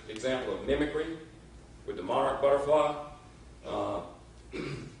classic example of mimicry with the monarch butterfly.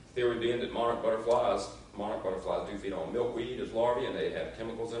 Theory being that monarch butterflies do feed on milkweed as larvae, and they have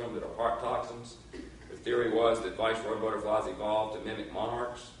chemicals in them that are heart toxins. The theory was that viceroy butterflies evolved to mimic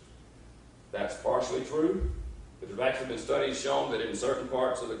monarchs. That's partially true, but there have actually been studies showing that in certain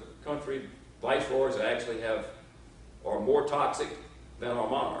parts of the country, viceroys actually are more toxic than our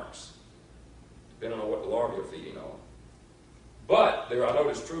monarchs, depending on what the larvae are feeding on. But I know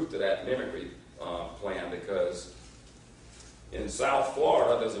there's truth to that mimicry plan, because in South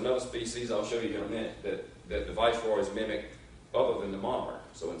Florida, there's another species I'll show you in a minute that the viceroys mimic other than the monarch.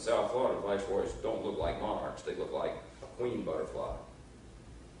 So in South Florida, the viceroys don't look like monarchs. They look like a queen butterfly.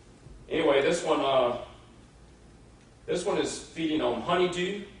 Anyway, this one is feeding on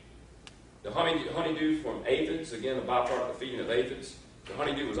honeydew. The honeydew from aphids, again, a byproduct of feeding of aphids. The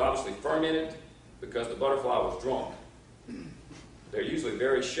honeydew was obviously fermented because the butterfly was drunk. They're usually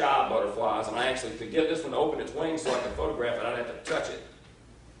very shy butterflies, and I actually, to get this one to open its wings so I could photograph it, I'd have to touch it.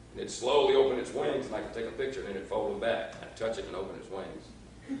 And it'd slowly open its wings, and I could take a picture, and then it'd fold them back. I'd touch it and open its wings.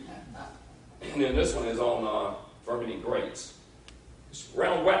 And then this one is on fermenting grapes. It's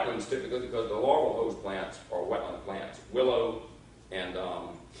around wetlands, typically, because the larval host plants are wetland plants. Willow and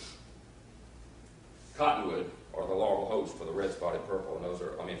cottonwood are the larval host for the red-spotted purple, and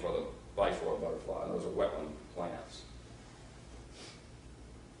for the viceroy butterfly, and those are wetland plants.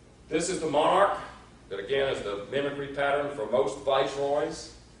 This is the monarch, that again is the mimicry pattern for most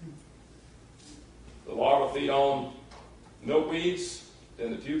viceroys. The larvae feed on milkweeds,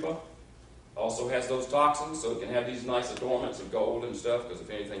 then the pupa also has those toxins, so it can have these nice adornments of gold and stuff, because if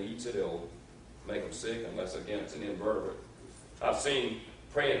anything eats it, it'll make them sick, unless, again, it's an invertebrate. I've seen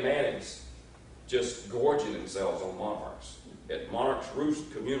praying manatees just gorging themselves on monarchs. Monarchs roost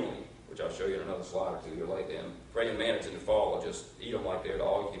communally, which I'll show you in another slide or two here later. And praying manatees in the fall will just eat them like they're the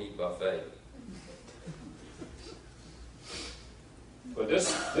all-you-can-eat buffet. But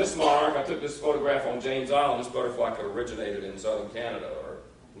this monarch, I took this photograph on James Island. This butterfly could have originated in southern Canada or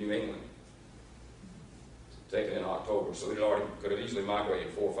New England. Taken in October, so it already could have easily migrated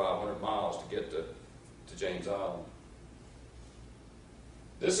 400 or 500 miles to get to James Island.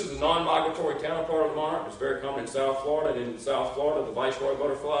 This is the non-migratory counterpart of the monarch. It's very common in South Florida. And in South Florida, the viceroy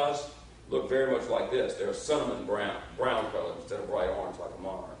butterflies look very much like this. They're cinnamon brown color instead of bright orange like a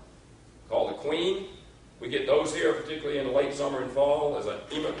monarch. Called the queen. We get those here, particularly in the late summer and fall, as an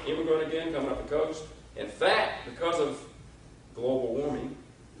immigrant again coming up the coast. In fact, because of global warming,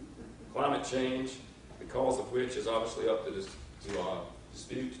 climate change, the cause of which is obviously up to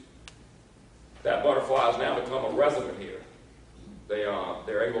dispute, that butterfly has now become a resident here.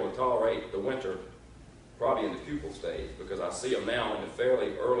 They're able to tolerate the winter, probably in the pupal stage, because I see them now in the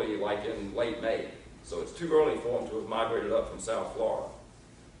fairly early, like in late May. So it's too early for them to have migrated up from South Florida.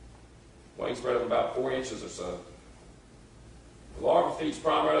 Wingspread of about 4 inches or so. The larva feeds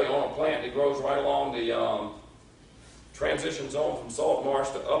primarily on a plant that grows right along the transition zone from salt marsh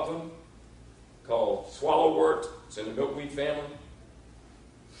to upland, called swallowwort. It's in the milkweed family.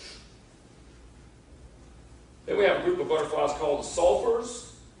 Then we have a group of butterflies called the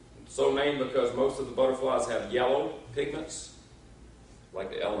sulfurs, so named because most of the butterflies have yellow pigments, like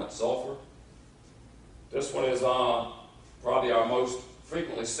the element sulfur. This one is probably our most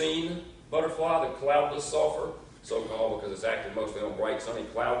frequently seen butterfly, the cloudless sulfur, so-called because it's active mostly on bright, sunny,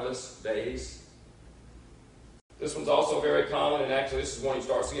 cloudless days. This one's also very common, and actually this is one you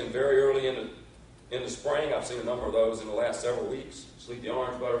start seeing very early in the spring. I've seen a number of those in the last several weeks. Sleepy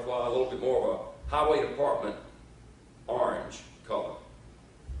orange butterfly, a little bit more of a highway department orange color.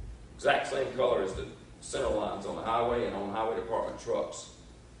 Exact same color as the center lines on the highway and on highway department trucks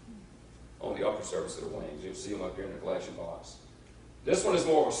on the upper surface of the wings. You'll see them up here in the collection box. This one is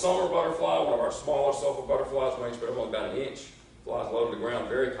more of a summer butterfly, one of our smaller sulfur butterflies, wingspread of only about an inch. Flies low to the ground,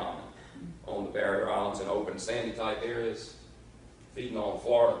 very common on the barrier islands and open sandy type areas. Feeding on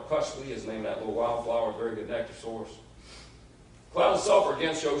Florida pushly is named that little wildflower, very good nectar source. Cloudless sulfur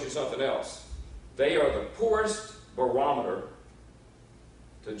again shows you something else. They are the poorest barometer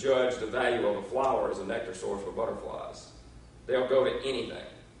to judge the value of a flower as a nectar source for butterflies. They'll go to anything.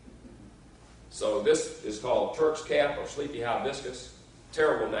 So this is called Turk's cap or sleepy hibiscus.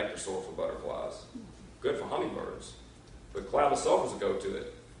 Terrible nectar source for butterflies. Good for hummingbirds. But cloudless sulfurs will go to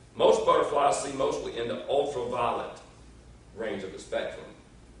it. Most butterflies see mostly in the ultraviolet range of the spectrum.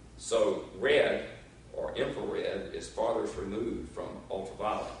 So red or infrared is farthest removed from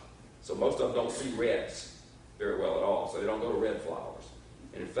ultraviolet. So most of them don't see reds very well at all, so they don't go to red flowers.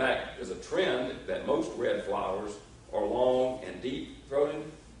 And in fact, there's a trend that most red flowers are long and deep-throated.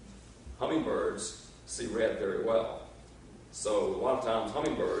 Hummingbirds see red very well. So a lot of times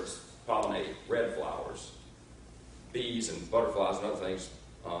hummingbirds pollinate red flowers. Bees and butterflies and other things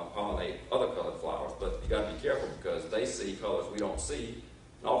pollinate other colored flowers, but you got to be careful because they see colors we don't see.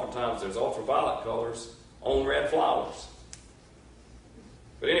 And oftentimes there's ultraviolet colors on red flowers.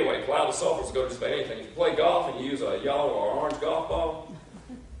 But anyway, cloud of sulfurs will go to just about anything. If you play golf and you use a yellow or orange golf ball,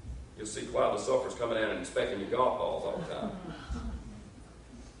 you'll see cloud of sulfurs coming in and inspecting your golf balls all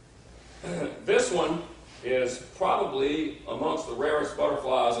the time. This one is probably amongst the rarest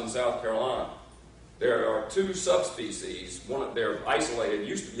butterflies in South Carolina. There are two subspecies. They're isolated,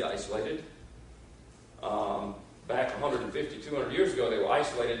 used to be isolated. Back 150, 200 years ago, they were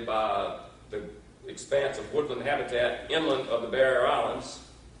isolated by the expanse of woodland habitat inland of the Barrier Islands.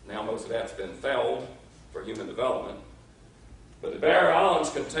 Now most of that's been felled for human development. But the Barrier Islands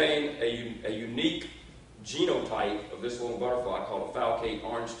contain a unique genotype of this little butterfly called a falcate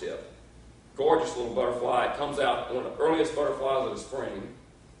orange tip. Gorgeous little butterfly. It comes out one of the earliest butterflies of the spring.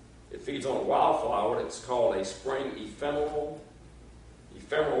 It feeds on a wildflower that's called a spring ephemeral.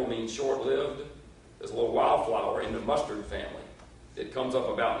 Ephemeral means short-lived. There's a little wildflower in the mustard family. It comes up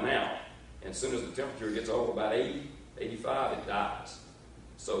about now. And as soon as the temperature gets over about 80, 85, it dies.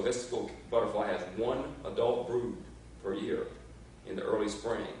 So this little butterfly has one adult brood per year in the early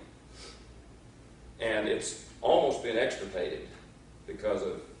spring. And it's almost been extirpated because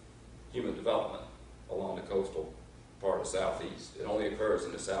of human development along the coastal part of the southeast. It only occurs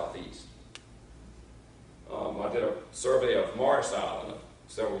in the southeast. I did a survey of Morris Island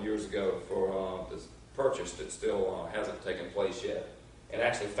several years ago for this purchase that still hasn't taken place yet, and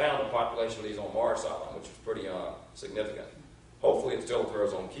actually found a population of these on Morris Island, which is pretty significant. Hopefully it still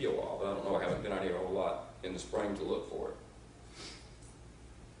occurs on Kiawah, but I don't know. I haven't been out here a whole lot in the spring to look for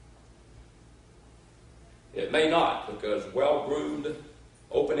it. It may not, because well-groomed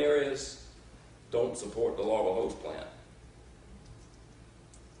open areas don't support the larval host plant.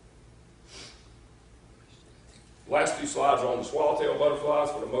 Last few slides are on the swallowtail butterflies,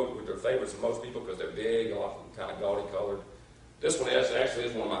 which are favorites of most people because they're big, often kind of gaudy colored. This one actually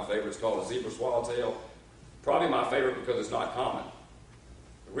is one of my favorites, called a zebra swallowtail. Probably my favorite because it's not common.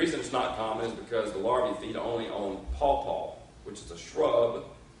 The reason it's not common is because the larvae feed only on pawpaw, which is a shrub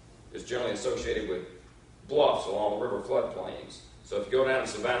that's generally associated with bluffs along river floodplains. So if you go down to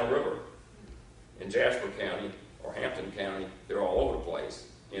Savannah River in Jasper County or Hampton County, they're all over the place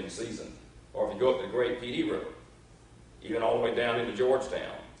in season. Or if you go up the Great Pee Dee River, even all the way down into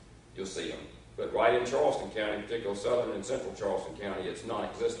Georgetown, you'll see them. But right in Charleston County, particularly southern and central Charleston County, it's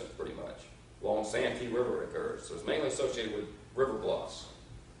non-existent pretty much. Along Santee River it occurs. So it's mainly associated with river bluffs.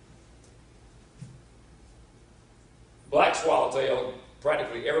 Black swallowtail,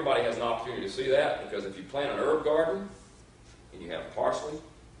 practically everybody has an opportunity to see that, because if you plant an herb garden and you have parsley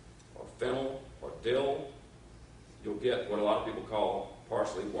or fennel or dill, you'll get what a lot of people call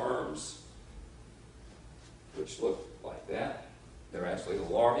parsley worms, which look like that. They're actually the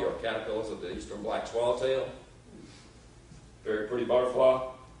larvae or caterpillars of the eastern black swallowtail. Very pretty butterfly.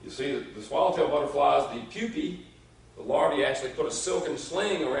 You see that the swallowtail butterflies, the pupae, the larvae actually put a silken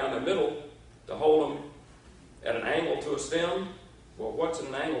sling around their middle to hold them at an angle to a stem. Well, what's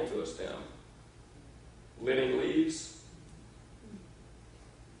an angle to a stem? Living leaves.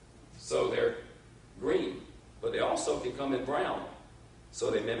 So they're green, but they also can come in brown.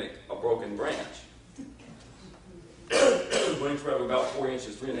 So they mimic a broken branch. Length probably about 4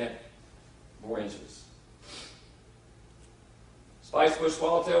 inches, 3.5 more inches. Spicebush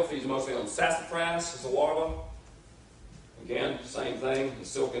swallowtail feeds mostly on sassafras as a larva. Again, same thing, the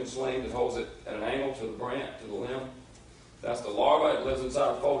silken sling that holds it at an angle to the branch, to the limb. That's the larva. It lives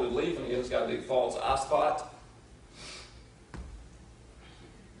inside a folded leaf, and again, it's got a big false eye spot.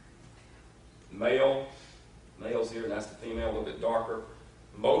 Males here, and that's the female, a little bit darker.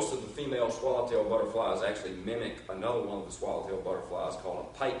 Most of the female swallowtail butterflies actually mimic another one of the swallowtail butterflies called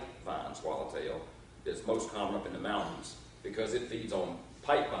a pipe vine swallowtail. It's most common up in the mountains because it feeds on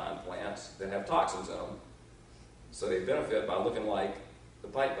pipe vine plants that have toxins in them. So they benefit by looking like the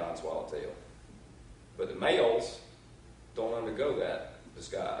pipe vine swallowtail. But the males don't undergo that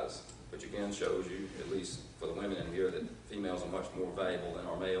disguise, which again shows you, at least for the women in here, that females are much more valuable than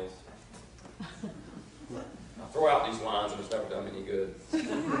our males. I throw out these lines and it's never done any good.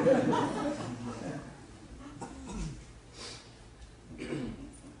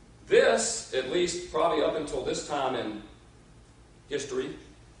 This, at least probably up until this time in history,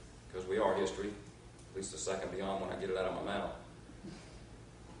 because we are history, at least a second beyond when I get it out of my mouth,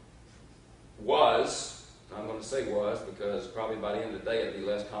 was, I'm going to say was because probably by the end of the day it'd be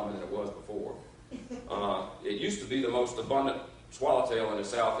less common than it was before. It used to be the most abundant swallowtail in the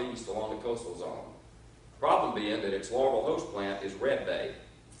southeast along the coastal zone. Problem being that its larval host plant is redbay.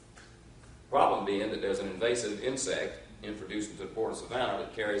 Problem being that there's an invasive insect introduced into the Port of Savannah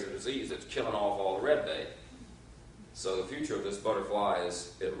that carries a disease that's killing off all the redbay. So the future of this butterfly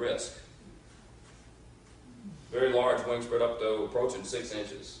is at risk. Very large wingspread up to approaching 6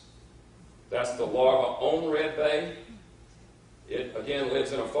 inches. That's the larva on redbay. It, again,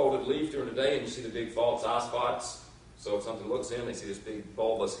 lives in a folded leaf during the day, and you see the big false eye spots. So if something looks in, they see this big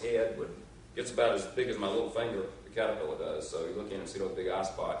bulbous head, but gets about as big as my little finger, the caterpillar does. So you look in and see those big eye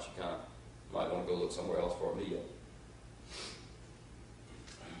spots, you kind of might want to go look somewhere else for a meal.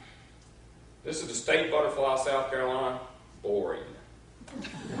 This is the state butterfly, South Carolina. Boring.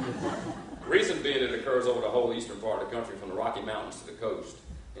 Reason being it occurs over the whole eastern part of the country, from the Rocky Mountains to the coast,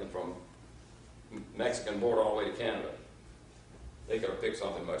 and from Mexican border all the way to Canada. They could have picked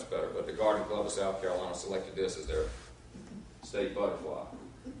something much better, but the Garden Club of South Carolina selected this as their state butterfly.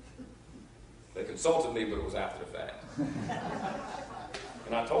 They consulted me, but it was after the fact.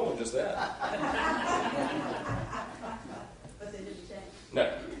 And I told them just that. But they didn't change.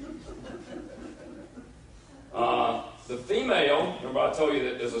 No. The female, remember I told you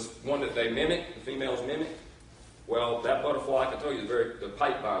that there's this one that they mimic, the females mimic? Well, that butterfly, I can tell you, the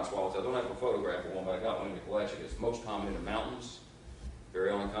pipevine swallowtail. I don't have a photograph of one, but I got one in the collection. It's most common in the mountains,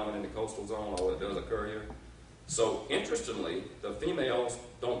 very uncommon in the coastal zone, although it does occur here. So, interestingly, the females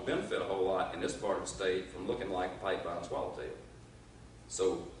don't benefit a whole lot in this part of the state from looking like a pipevine swallowtail.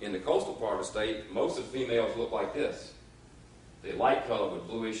 So, in the coastal part of the state, most of the females look like this. They're light colored with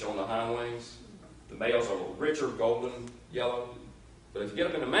bluish on the hind wings. The males are a richer golden yellow. But if you get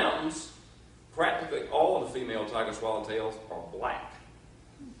up in the mountains, practically all of the female tiger swallowtails are black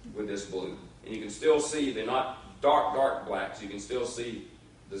with this blue. And you can still see, they're not dark blacks. You can still see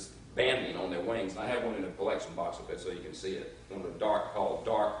this banding on their wings. And I have one in the collection box up there so you can see it. One of the called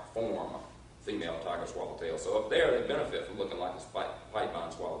dark form female tiger swallowtail. So up there they benefit from looking like this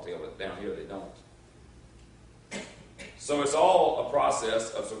pipevine swallowtail, but down here they don't. So it's all a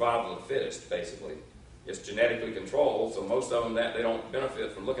process of survival of the fittest, basically. It's genetically controlled, so most of them they don't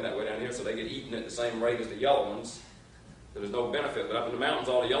benefit from looking that way down here, so they get eaten at the same rate as the yellow ones. So there's no benefit, but up in the mountains,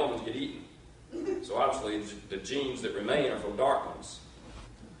 all the yellow ones get eaten. So obviously, the genes that remain are for dark ones.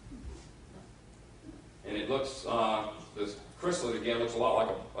 And it looks, this chrysalid again looks a lot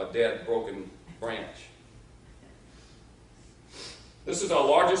like a dead, broken branch. This is our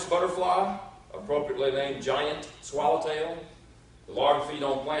largest butterfly, appropriately named giant swallowtail. The larvae feed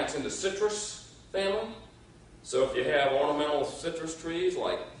on plants in the citrus family. So if you have ornamental citrus trees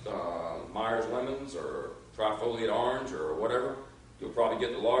like Myers lemons or trifoliate orange or whatever, you'll probably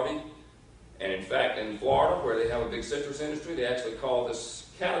get the larvae. And in fact, in Florida, where they have a big citrus industry, they actually call this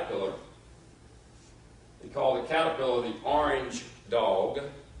caterpillar, they call the caterpillar the orange dog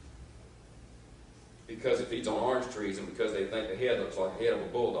because it feeds on orange trees and because they think the head looks like the head of a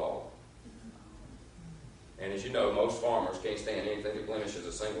bulldog. And as you know, most farmers can't stand anything that blemishes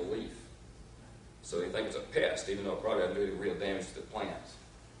a single leaf. So they think it's a pest, even though it probably doesn't do any real damage to the plants.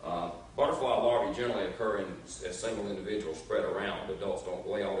 Butterfly larvae generally occur as single individuals spread around. Adults don't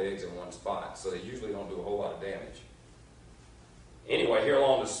lay all the eggs in one spot, so they usually don't do a whole lot of damage. Anyway, here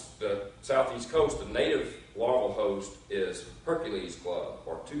along the southeast coast, the native larval host is Hercules club,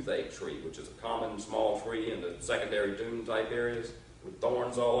 or toothache tree, which is a common small tree in the secondary dune type areas with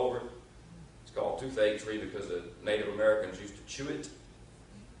thorns all over it. It's called toothache tree because the Native Americans used to chew it,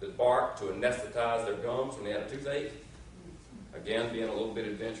 the bark, to anesthetize their gums when they had a toothache. Again, being a little bit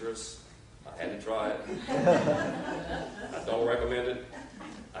adventurous, I had to try it. I don't recommend it.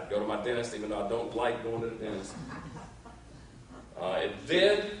 I'd go to my dentist even though I don't like going to the dentist. It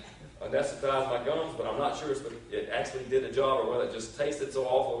did anesthetize my gums, but I'm not sure if it actually did the job or whether it just tasted so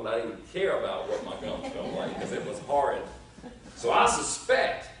awful that I didn't even care about what my gums felt like because it was horrid. So I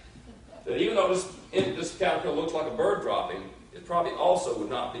suspect that even though this caterpillar looks like a bird dropping, it probably also would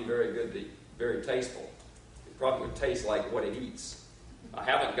not be very good, very tasteful. It probably would taste like what it eats. I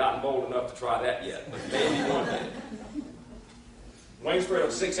haven't gotten bold enough to try that yet, but maybe one day. Wingspread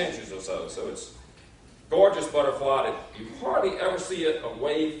of 6 inches or so, so it's gorgeous butterfly that you hardly ever see it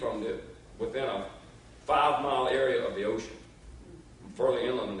away from within a 5-mile area of the ocean. Further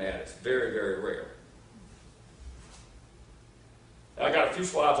inland than that, it's very, very rare. I got a few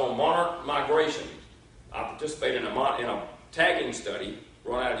slides on monarch migration. I participated in a tagging study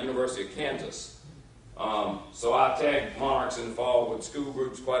run out of the University of Kansas So I tag monarchs in the fall with school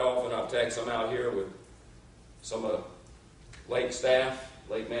groups quite often. I've tagged some out here with some of the lake staff,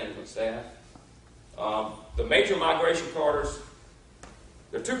 lake management staff. The major migration corridors,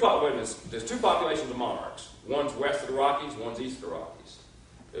 there's two populations of monarchs. One's west of the Rockies, one's east of the Rockies.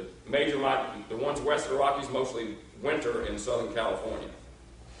 The ones west of the Rockies mostly winter in Southern California.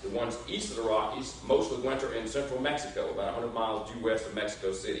 The ones east of the Rockies mostly winter in central Mexico, about 100 miles due west of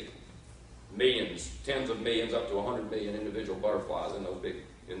Mexico City. Millions, tens of millions, up to 100 million individual butterflies in those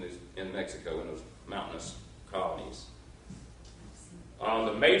in Mexico, in those mountainous colonies.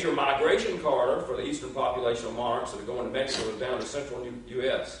 The major migration corridor for the eastern population of monarchs that are going to Mexico is down to central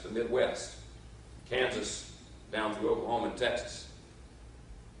U.S., the Midwest, Kansas, down through Oklahoma and Texas.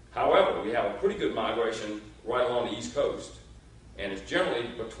 However, we have a pretty good migration right along the East Coast. And it's generally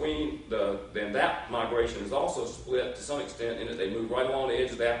then that migration is also split to some extent in that they move right along the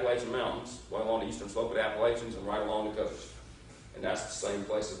edge of the Appalachian Mountains, right along the eastern slope of the Appalachians, and right along the coast. And that's the same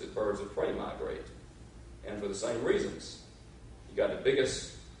places that birds of prey migrate. And for the same reasons. You got the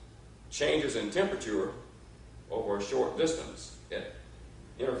biggest changes in temperature over a short distance at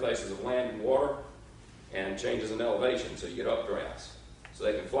interfaces of land and water, and changes in elevation, so you get updrafts. So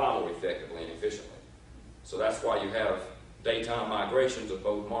they can fly more effectively and efficiently. So that's why you have daytime migrations of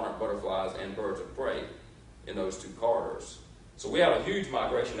both monarch butterflies and birds of prey in those two corridors. So we have a huge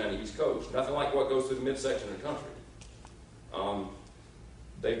migration down the East Coast, nothing like what goes through the midsection of the country.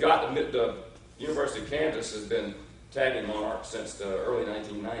 They've got the University of Kansas has been tagging monarchs since the early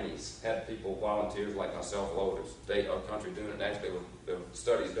 1990s. Had people, volunteers like myself, all over the country doing it. And actually, there were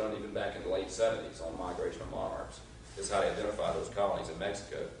studies done even back in the late 70s on migration of monarchs. This is how they identify those colonies in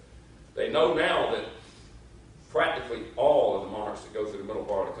Mexico. They know now that practically all of the monarchs that go through the middle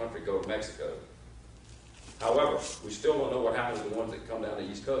part of the country go to Mexico. However, we still don't know what happens to the ones that come down the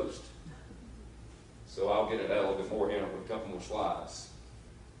East Coast. So I'll get into that a little bit more here in a couple more slides.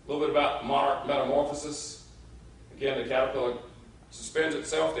 A little bit about monarch metamorphosis. Again, the caterpillar suspends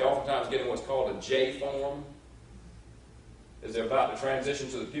itself. They oftentimes get in what's called a J form. As they're about to transition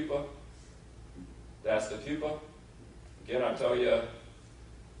to the pupa. That's the pupa. Again, I tell you,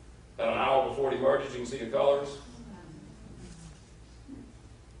 about an hour before it emerges, you can see the colors.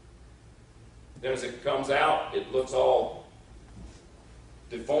 Then as it comes out, it looks all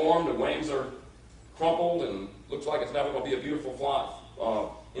deformed. The wings are crumpled and looks like it's never going to be a beautiful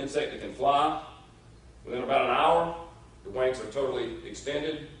insect that can fly. Within about an hour, the wings are totally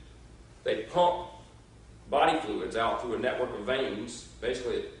extended. They pump body fluids out through a network of veins.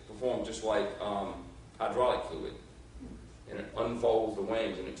 Basically, it performs just like hydraulic fluid. And it unfolds the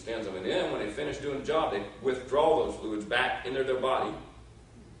wings and extends them. And then when they finish doing the job, they withdraw those fluids back into their body.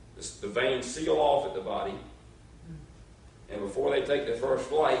 The veins seal off at the body. And before they take their first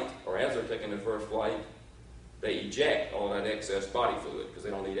flight, or as they're taking their first flight, they eject all that excess body fluid because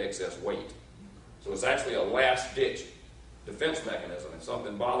they don't need excess weight. So it's actually a last-ditch defense mechanism. If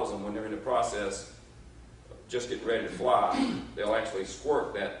something bothers them when they're in the process of just getting ready to fly, they'll actually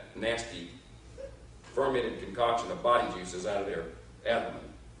squirt that nasty fermented concoction of body juices out of their abdomen.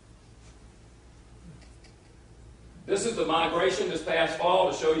 This is the migration this past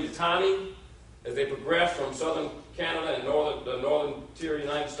fall to show you the timing as they progress from southern Canada and the northern tier of the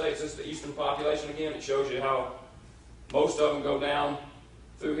United States. This is the eastern population again. It shows you how most of them go down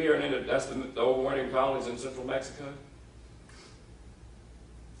through here and into, that's the overwintering colonies in central Mexico.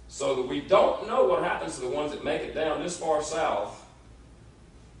 So that we don't know what happens to the ones that make it down this far south.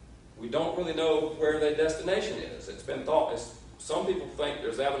 We don't really know where their destination is. It's been thought, some people think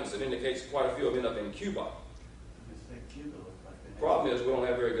there's evidence that indicates quite a few of them end up in Cuba. The problem is we don't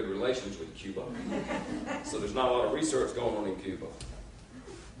have very good relations with Cuba. So there's not a lot of research going on in Cuba.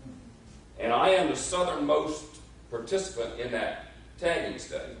 And I am the southernmost participant in that tagging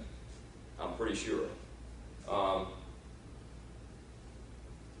study, I'm pretty sure.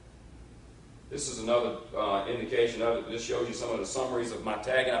 This is another indication of it. This shows you some of the summaries of my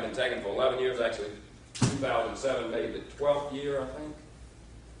tagging. I've been tagging for 11 years, actually 2007, maybe the 12th year, I think.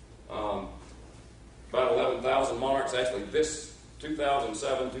 About 11,000 monarchs. Actually, this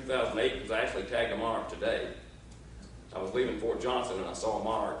 2007, 2008 was actually tagged a monarch today. I was leaving Fort Johnson and I saw a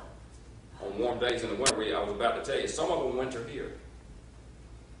monarch on warm days in the winter. I was about to tell you, some of them winter here.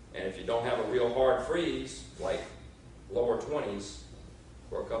 And if you don't have a real hard freeze, like lower 20s,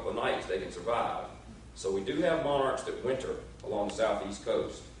 for a couple of nights, they can survive. So we do have monarchs that winter along the southeast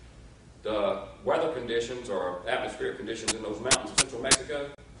coast. The weather conditions or atmospheric conditions in those mountains of central Mexico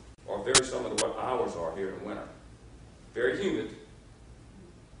are very similar to what ours are here in winter. Very humid.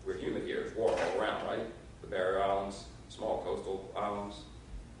 We're humid here. It's water all around, right? The barrier islands, small coastal islands.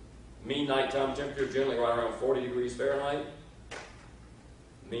 Mean nighttime temperature generally right around 40 degrees Fahrenheit.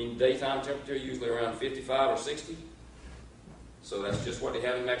 Mean daytime temperature usually around 55 or 60. So that's just what they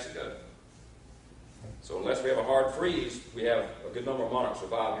have in Mexico. So unless we have a hard freeze, we have a good number of monarchs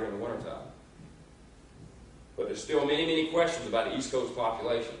survive here in the wintertime. But there's still many, many questions about the East Coast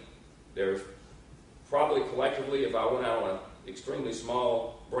population. There's probably collectively, if I went out on an extremely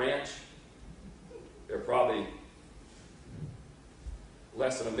small branch, there are probably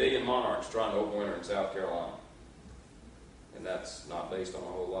less than 1 million monarchs trying to overwinter in South Carolina. And that's not based on a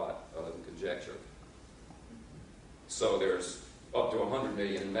whole lot other than conjecture. So there's up to 100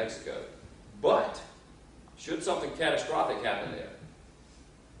 million in Mexico. But should something catastrophic happen there,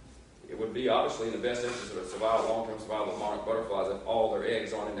 it would be obviously in the best interest of the survival, long-term survival of monarch butterflies if all their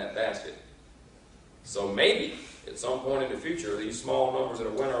eggs aren't in that basket. So maybe at some point in the future, these small numbers that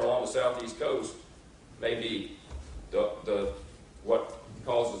are winter along the southeast coast may be what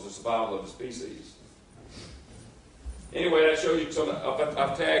causes the survival of the species. Anyway, that shows you some.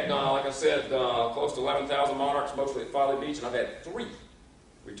 I've tagged, like I said, close to 11,000 monarchs, mostly at Folly Beach, and I've had 3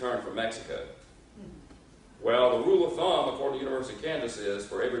 return from Mexico. Well, the rule of thumb, according to the University of Kansas, is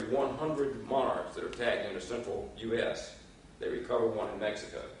for every 100 monarchs that are tagged in the central U.S., they recover 1 in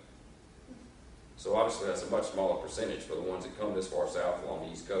Mexico. So obviously that's a much smaller percentage for the ones that come this far south along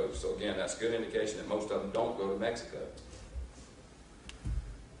the East Coast. So again, that's a good indication that most of them don't go to Mexico.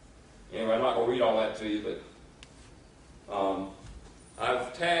 Anyway, I'm not going to read all that to you, but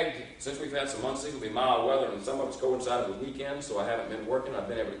I've tagged, since we've had some unseasonably mild weather, and some of it's coincided with weekends, so I haven't been working. I've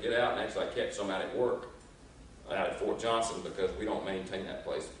been able to get out, and actually I catch some out at work, out at Fort Johnson, because we don't maintain that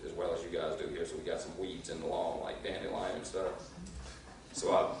place as well as you guys do here, so we got some weeds in the lawn, like dandelion and stuff.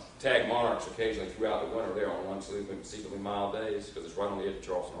 So I tag monarchs occasionally throughout the winter there on unseasonably mild days, because it's right on the edge of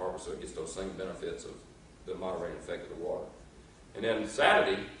Charleston Harbor, so it gets those same benefits of the moderating effect of the water. And then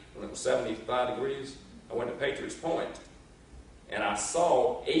Saturday, when it was 75 degrees, I went to Patriots Point, and I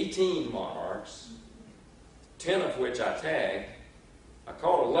saw 18 monarchs, 10 of which I tagged. I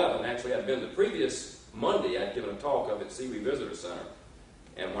caught 11. Actually, I'd been the previous Monday, I'd given a talk up at Seawee Visitor Center.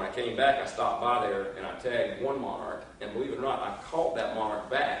 And when I came back, I stopped by there, and I tagged 1 monarch. And believe it or not, I caught that monarch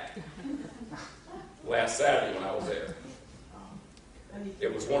back last Saturday when I was there.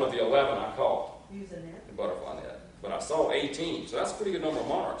 It was one of the 11 I caught in the butterfly net. But I saw 18, so that's a pretty good number of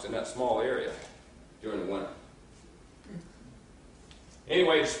monarchs in that small area during the winter.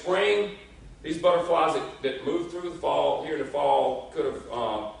 Anyway, spring, these butterflies that move through the fall, here in the fall, could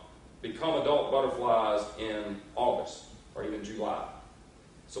have become adult butterflies in August or even July.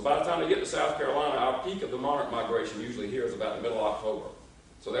 So by the time they get to South Carolina, our peak of the monarch migration usually here is about the middle of October.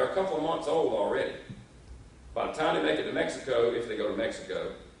 So they're a couple of months old already. By the time they make it to Mexico, if they go to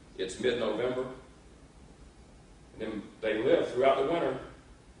Mexico, it's mid-November. Then they live throughout the winter,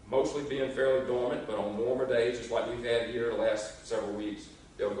 mostly being fairly dormant, but on warmer days, just like we've had here the last several weeks,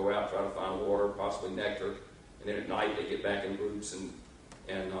 they'll go out, try to find water, possibly nectar, and then at night they get back in groups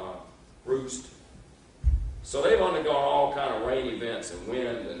and roost. So they've undergone all kind of rain events and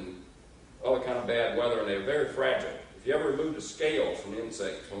wind and other kind of bad weather, and they're very fragile. If you ever remove the scales from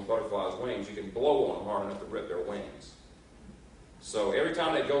insects, from butterflies' wings, you can blow on them hard enough to rip their wings. So every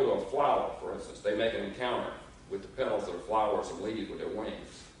time they go to a flower, for instance, they make an encounter with the petals of the flower or some leaves with their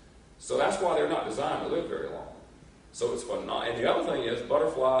wings. So that's why they're not designed to live very long. So it's fun. And the other thing is,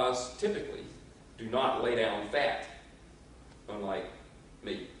 butterflies typically do not lay down fat, unlike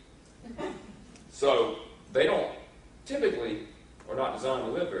me. So they don't typically are not designed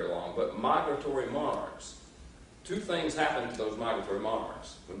to live very long, but migratory monarchs, 2 things happen to those migratory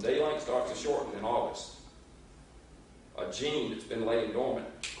monarchs. When daylight starts to shorten in August, a gene that's been laying dormant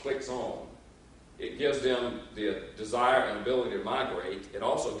clicks on. It gives them the desire and ability to migrate. It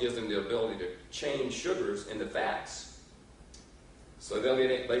also gives them the ability to change sugars into fats. So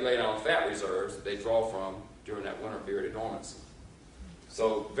they lay down fat reserves that they draw from during that winter period of dormancy.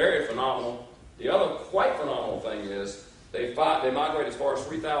 So very phenomenal. The other quite phenomenal thing is they migrate as far as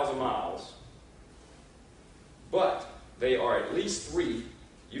 3,000 miles, but they are at least 3,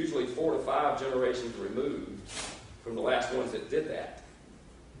 usually 4 to 5 generations removed from the last ones that did that.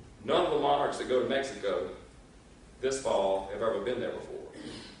 None of the monarchs that go to Mexico this fall have ever been there before.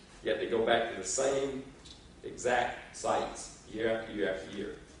 Yet they go back to the same exact sites year after year after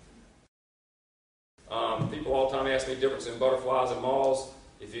year. People all the time ask me the difference in butterflies and moths.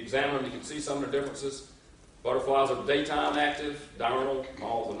 If you examine them, you can see some of the differences. Butterflies are daytime active, diurnal.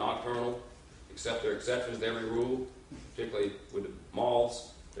 Moths are nocturnal, except there are exceptions to every rule, particularly with the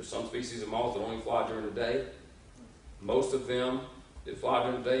moths. There's some species of moths that only fly during the day. Most of them that fly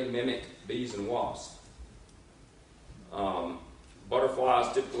during the day mimic bees and wasps.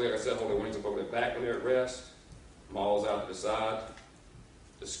 Butterflies typically, like I said, hold their wings up over their back when they're at rest. Moths out to the side.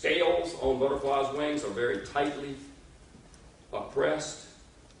 The scales on butterflies' wings are very tightly oppressed.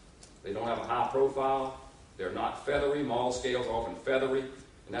 They don't have a high profile. They're not feathery. Mall scales are often feathery,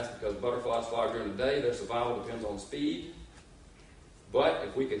 and that's because butterflies fly during the day. Their survival depends on speed. But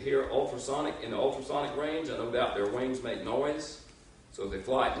if we could hear ultrasonic in the ultrasonic range, and no doubt their wings make noise, so if they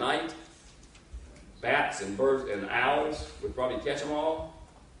fly at night, bats and birds and owls would probably catch them all,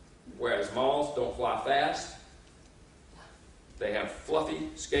 whereas moths don't fly fast. They have fluffy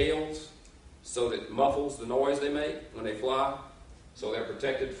scales so that it muffles the noise they make when they fly, so they're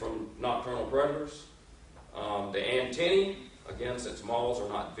protected from nocturnal predators. The antennae, again, since moths are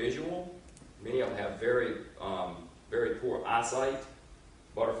not visual, many of them have very poor eyesight.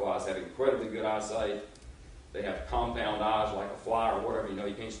 Butterflies have incredibly good eyesight. They have compound eyes like a fly or whatever.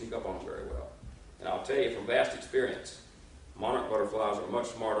 You can't sneak up on them very well. And I'll tell you from vast experience, monarch butterflies are much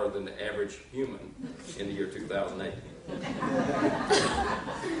smarter than the average human in the year 2008.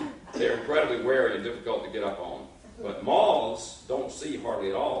 They're incredibly wary and difficult to get up on. But moths don't see hardly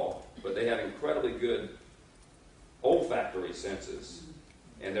at all, but they have incredibly good olfactory senses.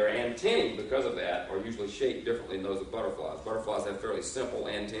 And their antennae, because of that, are usually shaped differently than those of butterflies. Butterflies have fairly simple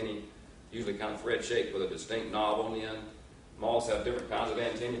antennae, usually kind of thread-shaped with a distinct knob on the end. Moths have different kinds of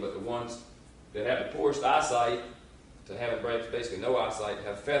antennae, but the ones that have the poorest eyesight, to having basically no eyesight,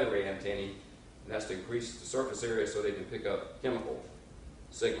 have feathery antennae, and that's to increase the surface area so they can pick up chemical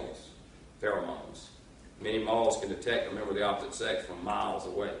signals, pheromones. Many moths can detect a member of the opposite sex from miles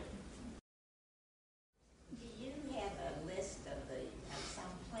away. Do you have a list of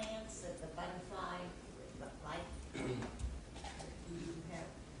some plants that the butterfly like? Do you have?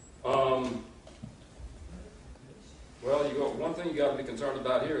 Well, one thing you got to be concerned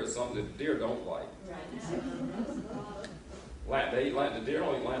about here is something that deer don't like. The deer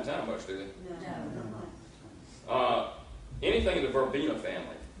don't eat lantana much, do they? No. Anything in the verbena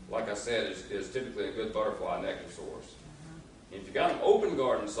family, like I said, is typically a good butterfly nectar source. If you've got an open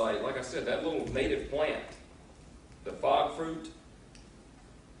garden site, like I said, that little native plant, the fog fruit,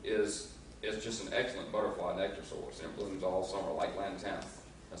 is just an excellent butterfly nectar source, and it blooms all summer like lantana.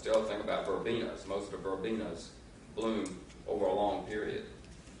 That's the other thing about verbenas. Most of the verbenas bloom over a long period.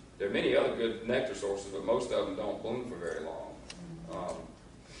 There are many other good nectar sources, but most of them don't bloom for very long.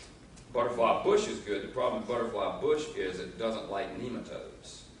 Butterfly bush is good. The problem with butterfly bush is it doesn't like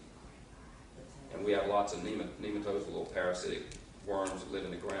nematodes. And we have lots of nematodes, little parasitic worms that live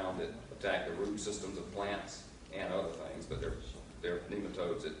in the ground that attack the root systems of plants and other things, but they're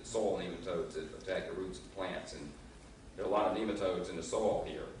nematodes, soil nematodes that attack the roots of plants. And there are a lot of nematodes in the soil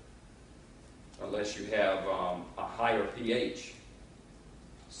here, unless you have a higher pH.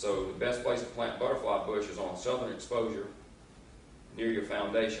 So the best place to plant butterfly bush is on southern exposure near your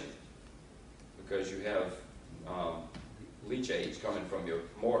foundation, because you have leachates coming from your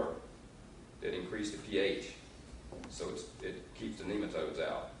mortar that increase the pH, so it keeps the nematodes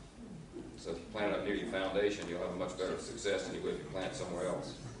out. So if you plant it up near your foundation, you'll have much better success than you would if you plant somewhere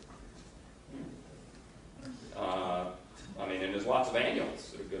else. And there's lots of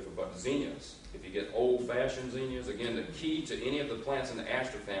annuals that are good for zinnias. If you get old-fashioned zinnias, again, the key to any of the plants in the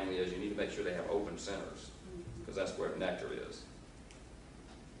aster family is you need to make sure they have open centers, because that's where nectar is.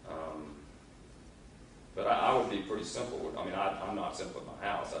 But I would be pretty simple. I'm not simple at my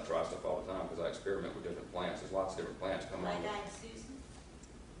house. I try stuff all the time because I experiment with different plants. There's lots of different plants coming on. Black-eyed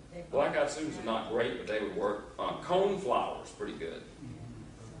Susan? Black-eyed Susans are not great, but they would work. Cone flowers, pretty good.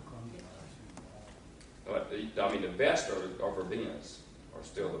 But the best are verbenas, are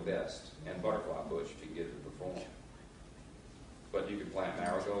still the best, and butterfly bush if you can get it to perform. But you can plant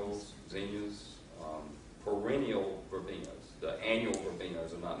marigolds, zinnias, perennial verbenas. The annual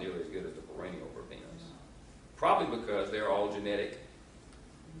verbenas are not nearly as good as the perennial verbenas. Probably because they're all genetic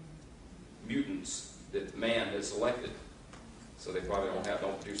mutants that man has selected, so they probably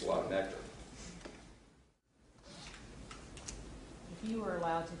don't produce a lot of nectar. If you were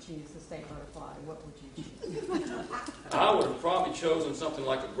allowed to choose the state butterfly, what would you choose? I would have probably chosen something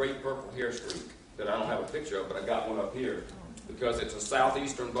like a great purple hair streak that I don't have a picture of, but I got one up here because it's a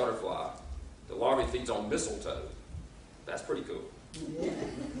southeastern butterfly. The larvae feeds on mistletoe. That's pretty cool.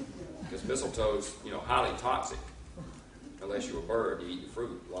 Because mistletoe's, highly toxic. Unless you're a bird, you eat the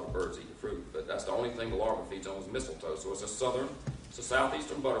fruit. A lot of birds eat the fruit, but that's the only thing the larva feeds on is mistletoe. So it's a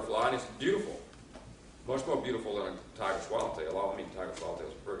southeastern butterfly, and it's beautiful. Much more beautiful than a tiger swallowtail. Tiger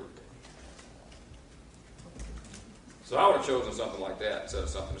swallowtails are pretty. So I would have chosen something like that instead of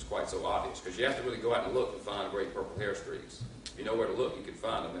something that's quite so obvious, because you have to really go out and look and find great purple hair streaks. If you know where to look, you can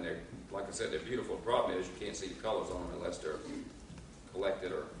find them, and like I said, they're beautiful. The problem is you can't see the colors on them unless they're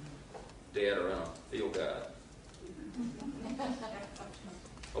collected or dead or in a field guide.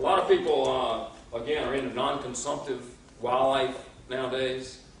 A lot of people, again, are into non-consumptive wildlife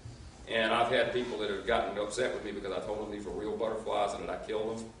nowadays. And I've had people that have gotten upset with me because I told them these were real butterflies and that I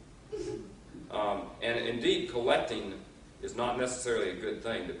killed them. And indeed, collecting is not necessarily a good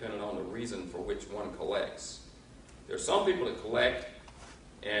thing, depending on the reason for which one collects. There are some people that collect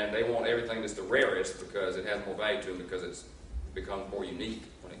and they want everything that's the rarest because it has more value to them because it becomes more unique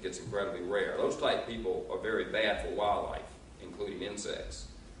when it gets incredibly rare. Those type people are very bad for wildlife, including insects.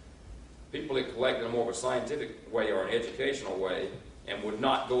 People that collect in a more of a scientific way or an educational way and would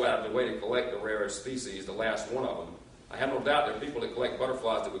not go out of their way to collect the rarest species, the last one of them. I have no doubt there are people that collect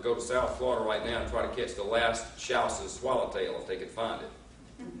butterflies that would go to South Florida right now and try to catch the last Chaucer's swallowtail if they could find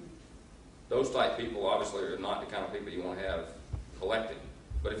it. Those type people obviously are not the kind of people you want to have collecting.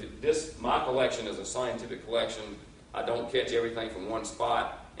 But if my collection is a scientific collection, I don't catch everything from one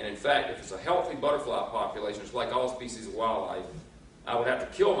spot. And in fact, if it's a healthy butterfly population, it's like all species of wildlife, I would have to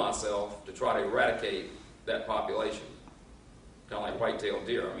kill myself to try to eradicate that population. Kind of like white-tailed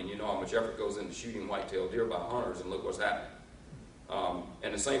deer. I mean, you know how much effort goes into shooting white-tailed deer by hunters, and look what's happening.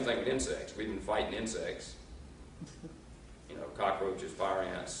 And the same thing with insects. We've been fighting insects. You know, cockroaches, fire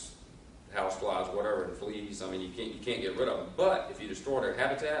ants, houseflies, whatever, and fleas. I mean, you can't get rid of them. But if you destroy their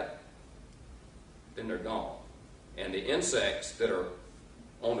habitat, then they're gone. And the insects that are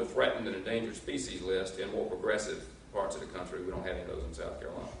on the threatened and endangered species list in more progressive parts of the country, we don't have any of those in South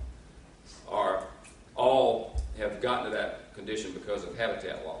Carolina, all have gotten to that condition because of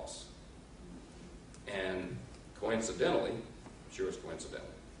habitat loss. And coincidentally, I'm sure it's coincidental,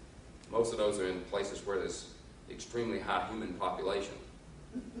 most of those are in places where there's extremely high human population,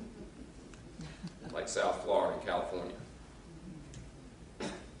 like South Florida and California.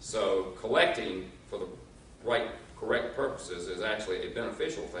 So collecting for the correct purposes is actually a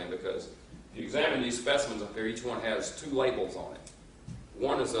beneficial thing because if you examine these specimens up here, each one has two labels on it.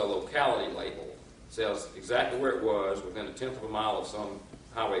 One is a locality label. Says exactly where it was within a tenth of a mile of some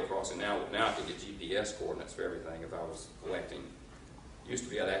highway crossing. Now I can get GPS coordinates for everything if I was collecting. Used to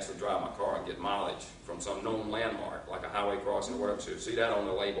be I'd actually drive my car and get mileage from some known landmark, like a highway crossing or whatever. So you'd see that on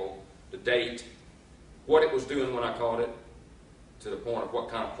the label, the date, what it was doing when I caught it, to the point of what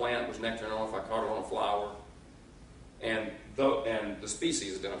kind of plant it was nectaring on, if I caught it on a flower, and the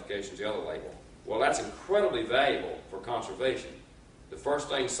species identification is the other label. Well, that's incredibly valuable for conservation. The first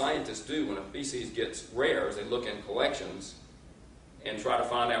thing scientists do when a species gets rare is they look in collections and try to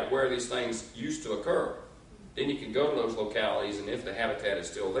find out where these things used to occur. Then you can go to those localities, and if the habitat is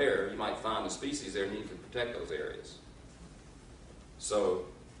still there, you might find the species there and you can protect those areas. So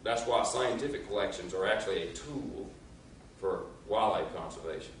that's why scientific collections are actually a tool for wildlife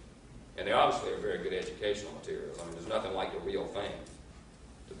conservation. And they obviously are very good educational materials. I mean, there's nothing like the real thing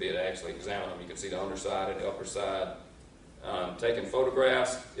to be able to actually examine them. You can see the underside and the upper side. Taking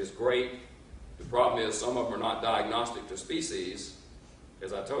photographs is great. The problem is some of them are not diagnostic to species.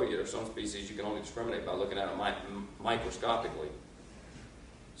 As I told you, there are some species you can only discriminate by looking at them microscopically.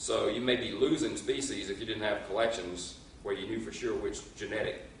 So you may be losing species if you didn't have collections where you knew for sure which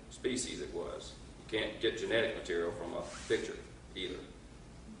genetic species it was. You can't get genetic material from a picture either.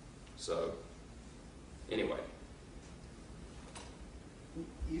 So, anyway.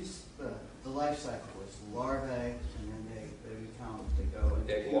 The life cycle is larvae, and then they become, they go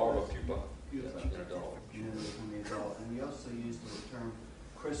into Egg, larva, pupa. Pupa. And adult. And then they become the adult. And we also use the term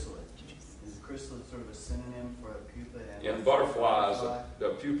chrysalid. Is chrysalid sort of a synonym for a pupa? And In butterflies, the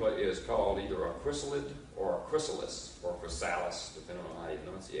pupa is called either a chrysalid or a chrysalis or chrysalis, depending on how you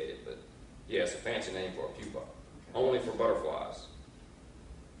enunciate it. But yeah, it's a fancy name for a pupa. Okay. Only for butterflies.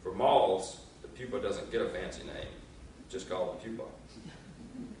 For moths, the pupa doesn't get a fancy name. It's just called a pupa.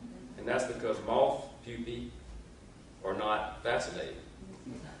 And that's because moth pupae are not fascinating.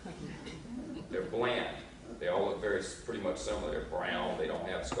 They're bland. They all look pretty much similar. They're brown. They don't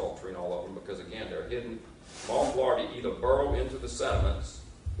have sculpturing all over them because, again, they're hidden. Moth larvae either burrow into the sediments,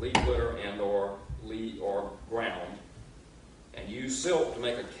 leaf litter or ground, and use silk to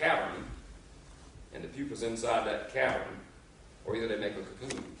make a cavern, and the pupa's inside that cavern, or either they make a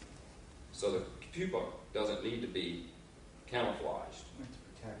cocoon. So the pupa doesn't need to be camouflaged.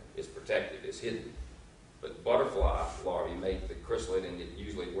 It's protected. It's hidden. But butterfly larvae make the chrysalid, and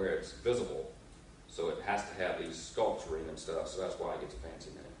usually where it's visible. So it has to have these sculpturing and stuff, so that's why it gets a fancy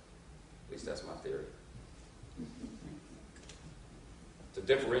name. At least that's my theory. To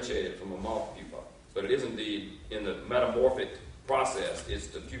differentiate it from a moth pupa. But it is indeed, in the metamorphic process, it's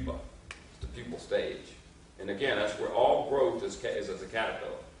the pupa. It's the pupal stage. And again, that's where all growth is as a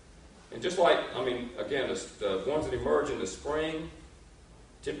caterpillar. And just like, I mean, again, the ones that emerge in the spring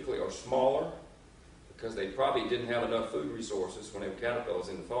typically are smaller because they probably didn't have enough food resources when they were caterpillars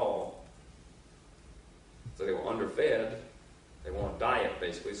in the fall. So they were underfed. They want a diet,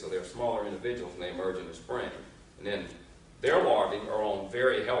 basically, so they're smaller individuals when they emerge in the spring. And then their larvae are on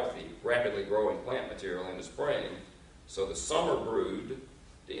very healthy, rapidly growing plant material in the spring. So the summer brood,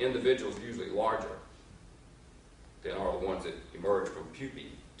 the individuals are usually larger than are the ones that emerge from pupae.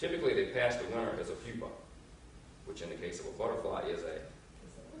 Typically, they pass the winter as a pupa, which in the case of a butterfly is a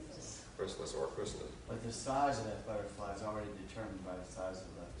chrysalis or a chrysalid. But the size of that butterfly is already determined by the size of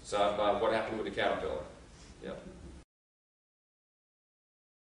the... So by what happened with the caterpillar.